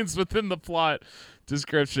scenes within the plot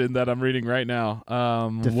description that I'm reading right now.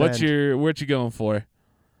 What you going for?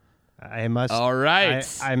 I must. All right.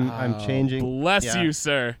 I'm changing. Bless you,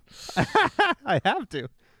 sir. I have to.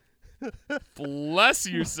 Bless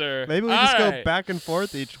you, sir. Maybe we just go back and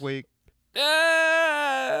forth each week. We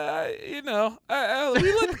let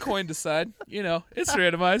the coin decide. It's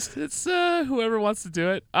randomized. It's whoever wants to do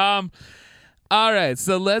it. All right,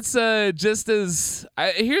 so let's here's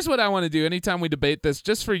what I want to do. Anytime we debate this,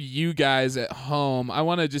 just for you guys at home, I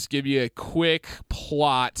want to just give you a quick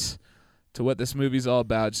plot to what this movie's all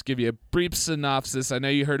about. Just give you a brief synopsis. I know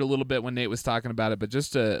you heard a little bit when Nate was talking about it, but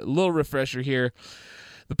just a little refresher here.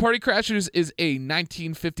 The Party Crashers is a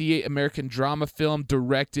 1958 American drama film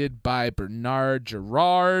directed by Bernard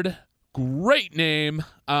Gerard. Great name.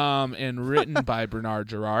 And written by Bernard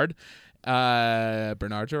Gerard.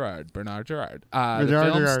 Bernard Gerard. The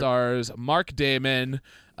film stars Mark Damon.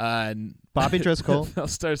 Bobby Driscoll. The film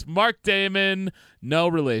stars Mark Damon, no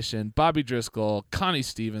relation. Bobby Driscoll, Connie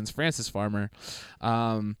Stevens, Francis Farmer.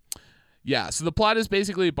 So the plot is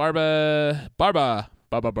basically Barbara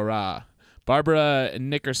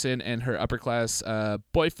Nickerson and her upper-class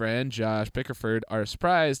boyfriend, Josh Bickerford, are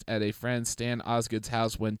surprised at a friend, Stan Osgood's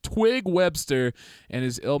house when Twig Webster and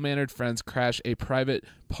his ill-mannered friends crash a private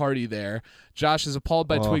party there. Josh is appalled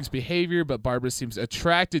by Twig's behavior, but Barbara seems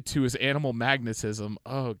attracted to his animal magnetism.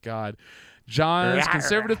 Oh, God. John's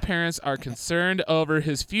conservative parents are concerned over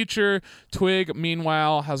his future. Twig,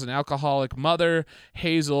 meanwhile, has an alcoholic mother,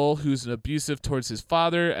 Hazel, who's abusive towards his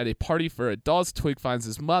father. At a party for adults, Twig finds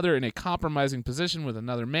his mother in a compromising position with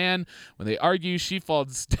another man. When they argue, she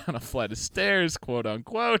falls down a flight of stairs, quote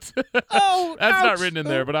unquote. Oh, that's not written in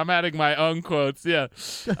there, but I'm adding my own quotes. Yeah.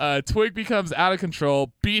 Twig becomes out of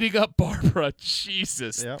control, beating up Barbara.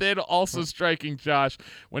 Jesus. Yep. Then also striking Josh.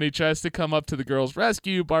 When he tries to come up to the girl's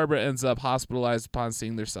rescue, Barbara ends up hospitalized upon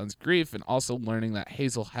seeing their son's grief and also learning that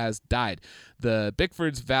Hazel has died. The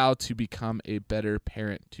Bickfords vow to become a better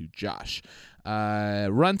parent to Josh.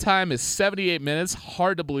 Runtime is 78 minutes.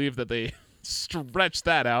 Hard to believe that they stretched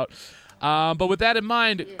that out. But with that in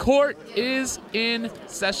mind, court is in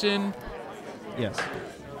session. Yes.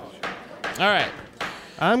 All right.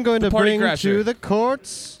 I'm going to bring Crasher. to the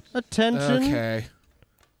court's attention. Okay.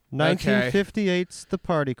 1958's The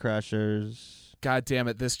Party Crashers. God damn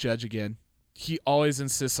it, this judge again. He always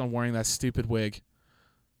insists on wearing that stupid wig.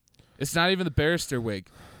 It's not even the barrister wig.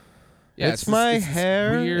 Yeah, it's my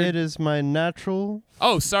hair. Weird... It is my natural.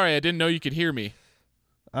 Oh, sorry. I didn't know you could hear me.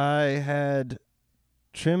 I had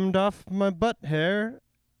trimmed off my butt hair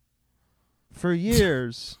for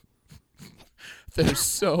years. There's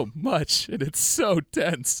so much, and it's so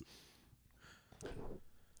dense.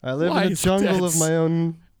 I live in a jungle of my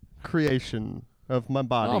own creation. Of my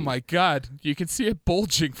body. Oh my God. You can see it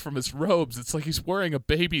bulging from his robes. It's like he's wearing a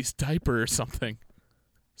baby's diaper or something.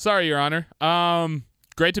 Sorry, Your Honor.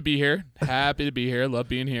 Great to be here. Happy to be here. Love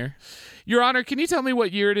being here. Your Honor, can you tell me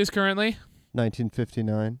what year it is currently?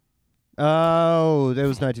 1959. Oh, it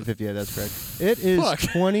was 1958. That's correct. It is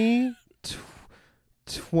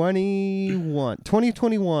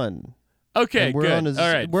 2021. Okay, and we're good. On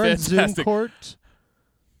all right, we're fantastic. on Zoom court.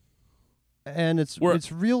 and We're-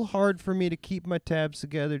 it's real hard for me to keep my tabs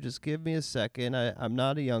together. Just give me a second. I'm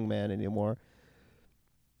not a young man anymore.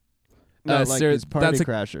 Not like sir, these party that's a-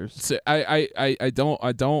 crashers. So I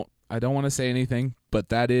don't want to say anything, but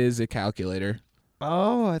that is a calculator.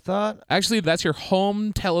 Oh, I thought Actually, that's your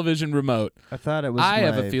home television remote. it was. I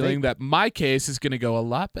have my a feeling vape. that my case is going to go a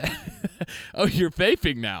lot better. Oh, you're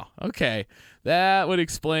vaping now. Okay. That would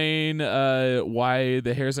explain why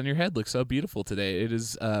the hairs on your head look so beautiful today. It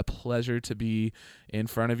is a pleasure to be in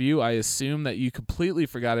front of you. I assume that you completely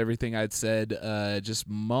forgot everything I'd said just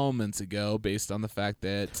moments ago based on the fact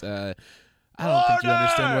that I don't think you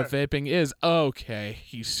understand what vaping is. Okay.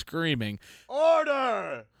 He's screaming.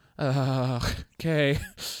 Order. Okay.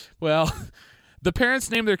 Well, the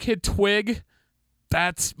parents named their kid Twig.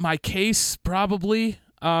 That's my case, probably.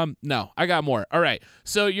 No, I got more. All right.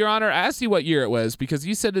 So, Your Honor, I asked you what year it was because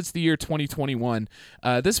you said it's the year 2021.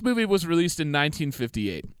 This movie was released in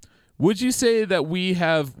 1958. Would you say that we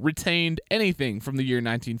have retained anything from the year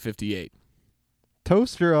 1958?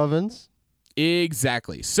 Toaster ovens.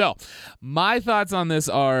 Exactly. So, my thoughts on this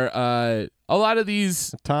are a lot of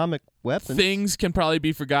these Atomic weapons. things can probably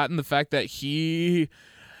be forgotten. The fact that in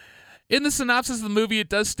the synopsis of the movie, it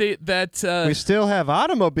does state that We still have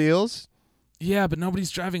automobiles. yeah, but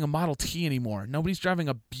nobody's driving a Model T anymore. Nobody's driving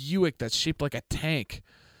a Buick that's shaped like a tank.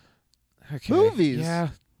 Okay. Movies. Yeah.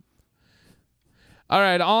 All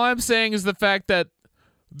right. All I'm saying is the fact that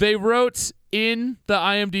they wrote in the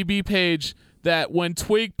IMDb page that when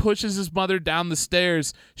Twig pushes his mother down the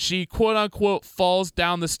stairs, she quote unquote falls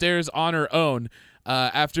down the stairs on her own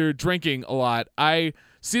after drinking a lot. I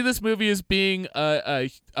see this movie as being a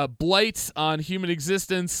blight on human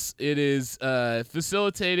existence. It is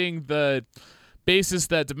facilitating the basis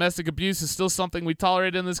that domestic abuse is still something we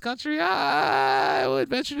tolerate in this country. I would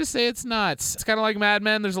venture to say it's not. It's kind of like Mad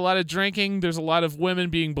Men. There's a lot of drinking. There's a lot of women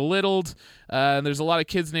being belittled. And there's a lot of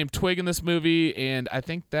kids named Twig in this movie. And I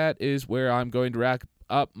think that is where I'm going to wrap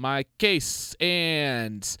up my case.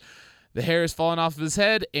 And the hair is falling off of his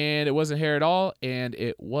head. And it wasn't hair at all. And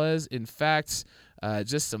it was, in fact,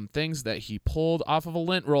 just some things that he pulled off of a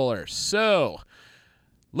lint roller. So,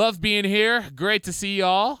 love being here. Great to see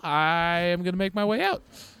y'all. I am going to make my way out.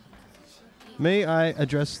 May I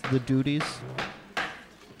address the duties?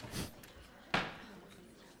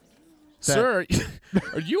 Sir,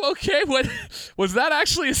 are you okay? What was that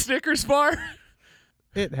actually a Snickers bar?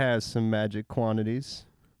 It has some magic quantities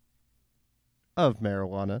of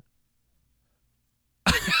marijuana.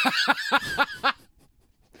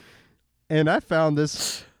 And I found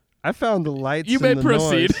the lights You and may the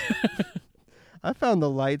proceed. noise. I found the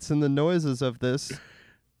lights and the noises of this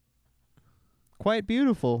quite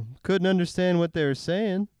beautiful. Couldn't understand what they were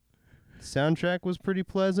saying. Soundtrack was pretty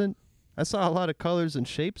pleasant. I saw a lot of colors and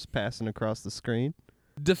shapes passing across the screen.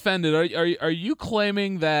 Defended, are you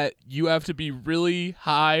claiming that you have to be really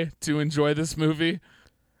high to enjoy this movie?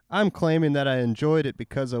 I'm claiming that I enjoyed it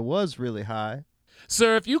because I was really high.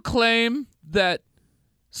 Sir, if you claim that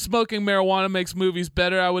smoking marijuana makes movies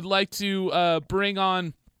better, I would like to bring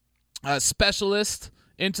on a specialist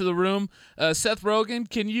into the room. Seth Rogen,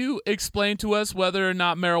 can you explain to us whether or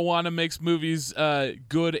not marijuana makes movies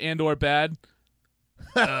good and or bad?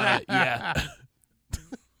 Yeah.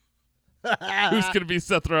 Who's going to be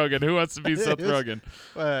Seth Rogen? Who wants to be Seth Rogen?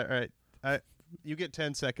 All right. You get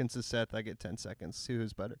 10 seconds as Seth. I get 10 seconds. See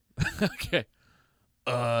who's better. Okay.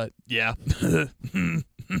 Yeah.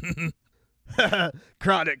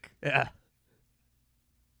 Chronic. Yeah.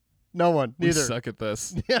 No one. We Neither. suck at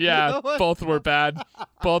this. Yeah, Yeah, no one. both were bad.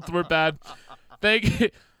 Both were bad.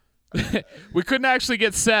 We couldn't actually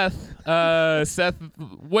get Seth. Seth,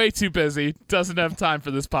 way too busy. Doesn't have time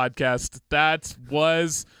for this podcast. That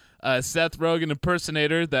was a Seth Rogen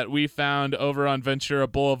impersonator that we found over on Ventura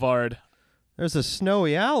Boulevard. There's a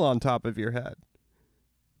snowy owl on top of your head.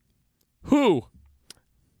 Who?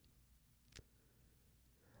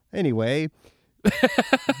 Anyway,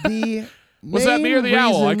 the Was that me or main the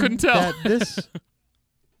owl? I reason couldn't tell. That this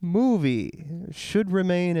movie should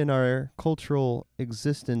remain in our cultural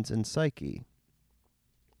existence and psyche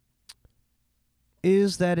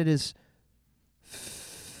is that it is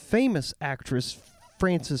famous actress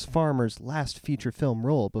Frances Farmer's last feature film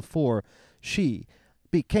role before she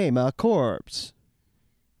became a corpse.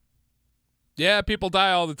 Yeah, people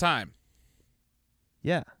die all the time.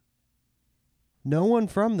 Yeah. No one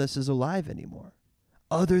from this is alive anymore,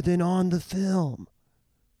 other than on the film.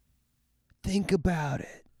 Think about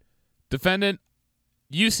it. Defendant,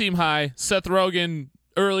 you seem high. Seth Rogen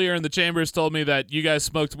earlier in the chambers told me that you guys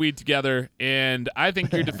smoked weed together, and I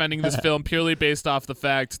think you're defending this film purely based off the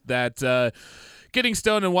fact that getting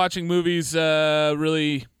stoned and watching movies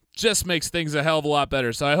really just makes things a hell of a lot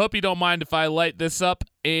better. So I hope you don't mind if I light this up.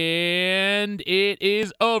 And it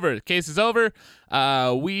is over. The case is over.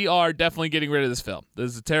 We are definitely getting rid of this film.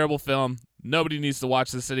 This is a terrible film. Nobody needs to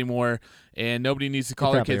watch this anymore, and nobody needs to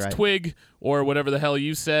call their kids right. Twig or whatever the hell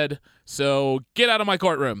you said. So get out of my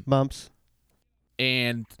courtroom. Mumps.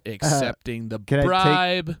 And accepting the can I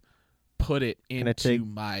bribe, put it into take-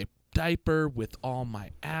 my diaper with all my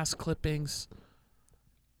ass clippings.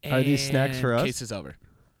 Are these snacks for us? Case is over.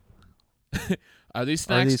 Are these Are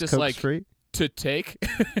snacks these just Cokes like free? to take?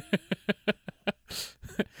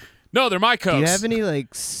 No, they're my Cokes. Do you have any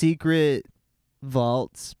like secret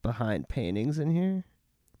vaults behind paintings in here?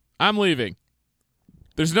 I'm leaving.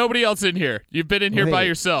 There's nobody else in here. You've been in here by Wait.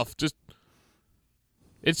 yourself.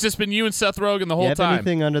 It's just been you and Seth Rogen the whole you have time.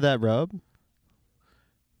 anything under that robe?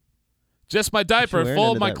 Just my diaper wearing full of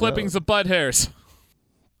under my that clippings robe? of butt hairs.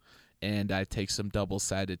 And I take some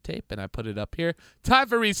double-sided tape and I put it up here. Time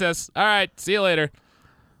for recess. All right, see you later.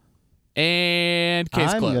 And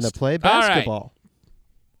case I'm closed. gonna play All right. basketball.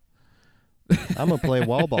 I'm gonna play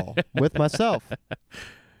wall ball with myself.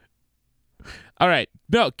 All right.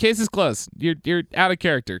 No, case is closed. You're out of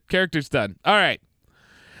character. Character's done. All right.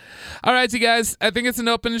 All right, you guys. I think it's an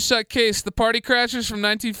open and shut case. The Party Crashers from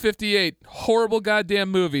 1958. Horrible goddamn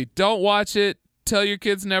movie. Don't watch it. Tell your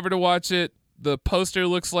kids never to watch it. The poster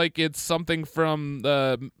looks like it's something from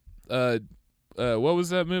what was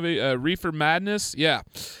that movie? Reefer Madness? Yeah.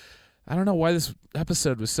 I don't know why this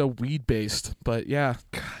episode was so weed based, but yeah.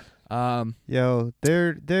 Yo,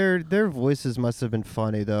 their voices must have been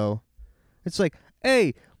funny though. It's like,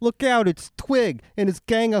 hey, look out, it's Twig and his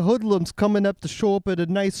gang of hoodlums coming up to show up at a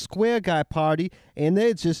nice square guy party, and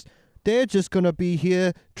they're just gonna be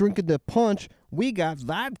here drinking the punch. We got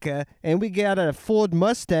vodka, and we got a Ford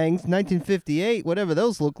Mustangs 1958, whatever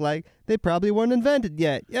those look like. They probably weren't invented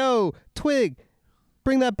yet. Yo, Twig,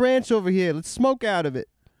 bring that branch over here. Let's smoke out of it.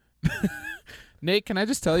 Nate, can I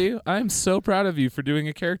just tell you, I'm so proud of you for doing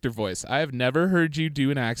a character voice. I have never heard you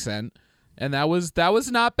do an accent, and that was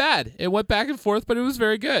not bad. It went back and forth, but it was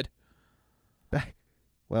very good.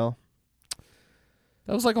 Well,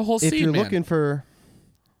 that was like a whole scene, if you're man. looking for...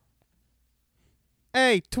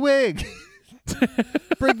 Hey, Twig,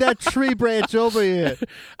 bring that tree branch over here.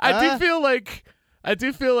 I do feel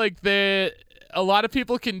like that a lot of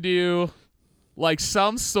people can do like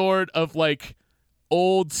some sort of like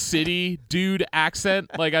old city dude accent.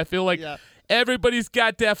 Like I feel like Yeah. everybody's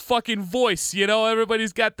got that fucking voice, you know?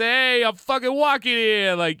 Everybody's got the, hey, I'm fucking walking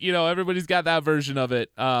here. Like, you know, everybody's got that version of it.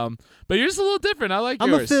 But yours is a little different. I like I'm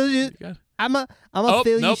yours. gonna fill you. got- I'm gonna Oh,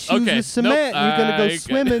 fill your nope, shoes okay. with cement. Nope, You're gonna go I got-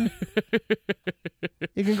 swimming.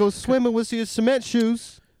 You can go swimming with your cement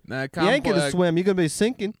shoes. Nah, You ain't gonna swim. You're gonna be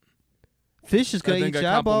sinking. Fish is I gonna think eat I your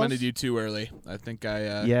eyeballs. complimented you too early. I think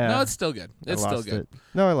I Yeah. No, it's still good. I It's still lost good. it.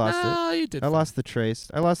 No, I lost No, you did it. I fine. lost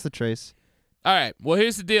the trace. All right. Well,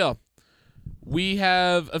 here's the deal. We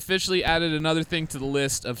have officially added another thing to the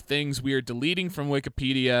list of things we are deleting from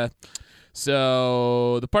Wikipedia.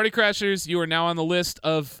 So, the Party Crashers, you are now on the list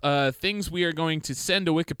of things we are going to send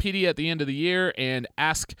to Wikipedia at the end of the year and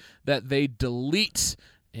ask that they delete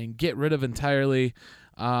and get rid of entirely.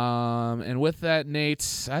 And with that,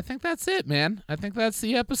 Nate, I think that's it, man. I think that's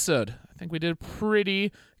the episode. I think we did a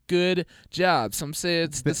pretty good job. Some say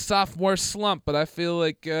it's the sophomore slump, but I feel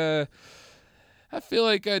like I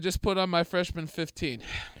just put on my freshman 15.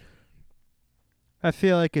 I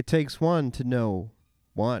feel like it takes one to know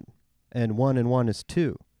one, and one is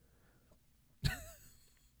two.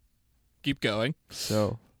 Keep going.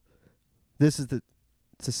 So, this is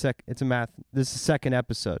it's a math. This is the second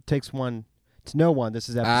episode. Takes one to know one. This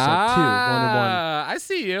is episode 2. 1 and 1 I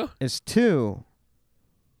see you. is 2.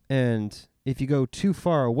 And if you go too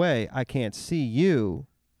far away, I can't see you.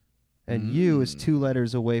 And U is 2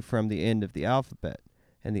 letters away from the end of the alphabet.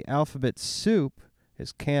 And the alphabet soup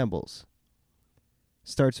is Campbell's.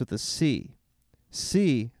 Starts with a C.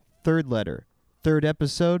 C, 3rd letter. 3rd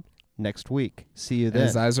episode, next week. See you then.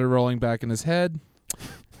 His eyes are rolling back in his head.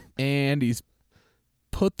 And he's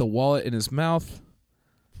put the wallet in his mouth.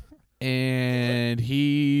 And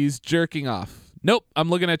he's jerking off. Nope, I'm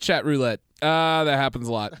looking at chat roulette. That happens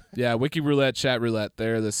a lot. Yeah, wiki roulette, chat roulette.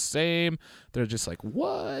 They're the same. They're just like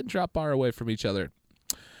one drop bar away from each other.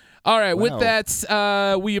 All right, with Wow.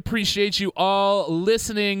 that, we appreciate you all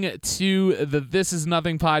listening to the This Is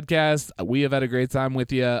Nothing podcast. We have had a great time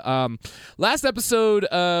with you. Last episode,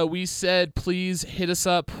 we said please hit us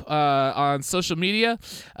up on social media.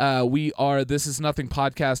 We are This Is Nothing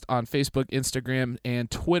podcast on Facebook, Instagram,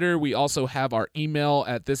 and Twitter. We also have our email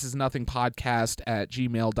at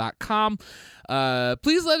thisisnothingpodcast@gmail.com.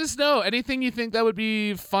 Please let us know anything you think that would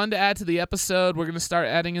be fun to add to the episode. We're going to start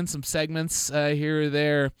adding in some segments here or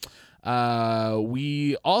there.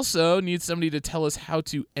 We also need somebody to tell us how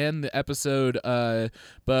to end the episode.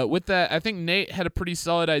 But with that, I think Nate had a pretty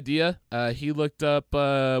solid idea. He looked up,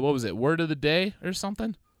 what was it, word of the day or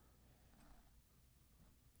something?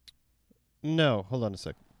 No, hold on a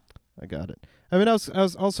second. I got it. I mean, I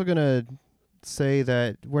was also gonna say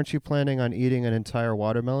that weren't you planning on eating an entire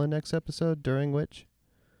watermelon next episode? During which?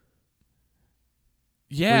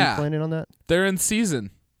 Were you Yeah, planning on that? they're in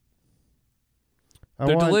season. I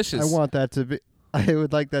They're want, delicious. I want that to be. I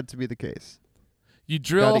would like that to be the case. You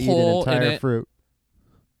drill Gotta a hole eat an in entire it. fruit.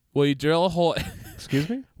 Well, you drill a hole. Excuse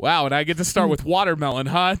me? Wow, and I get to start with watermelon,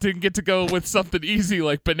 huh? Didn't get to go with something easy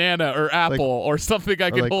like banana or apple or something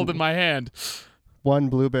I can like hold in my hand. One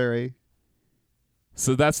blueberry.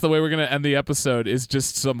 So that's the way we're going to end the episode, is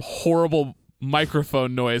just some horrible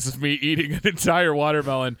microphone noise of me eating an entire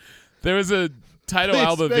watermelon. There was a Tito Please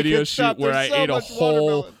Alba make video it shoot stop. where There's I so ate a much whole...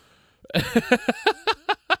 watermelon.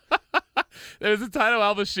 There was a Tito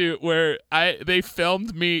Alba shoot where they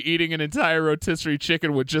filmed me eating an entire rotisserie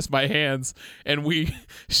chicken with just my hands, and we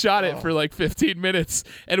shot it for like 15 minutes,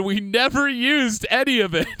 and we never used any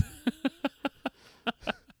of it.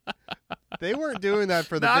 They weren't doing that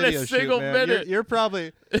for the Not a video single shoot, man. minute. You're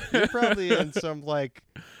probably in some like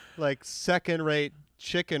second-rate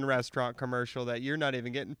chicken restaurant commercial that you're not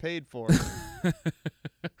even getting paid for.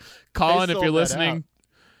 Colin, They if sold you're that listening,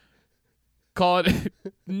 Colin,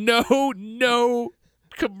 no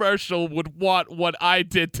commercial would want what I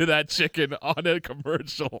did to that chicken on a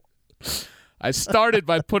commercial. I started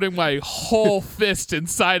by putting my whole fist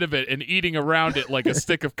inside of it and eating around it like a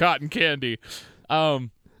stick of cotton candy.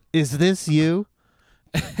 Is this you?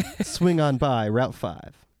 Swing on by Route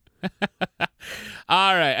 5.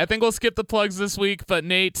 All right, I think we'll skip the plugs this week. But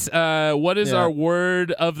Nate, what is our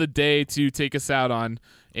word of the day to take us out on?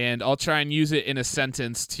 And I'll try and use it in a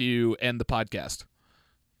sentence to end the podcast.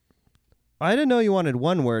 I didn't know you wanted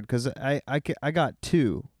one word because I got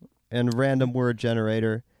two and random word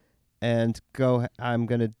generator, and I'm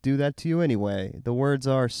gonna do that to you anyway. The words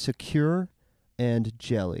are secure and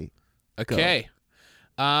jelly. Okay.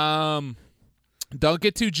 Don't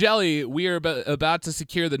get too jelly. We are about to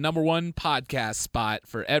secure the #1 podcast spot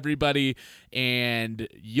for everybody, and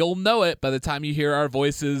you'll know it by the time you hear our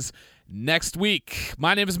voices next week.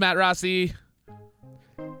 My name is Matt Rossi.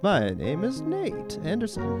 My name is Nate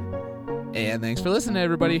Anderson. And thanks for listening,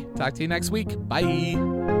 everybody. Talk to you next week.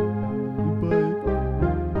 Bye.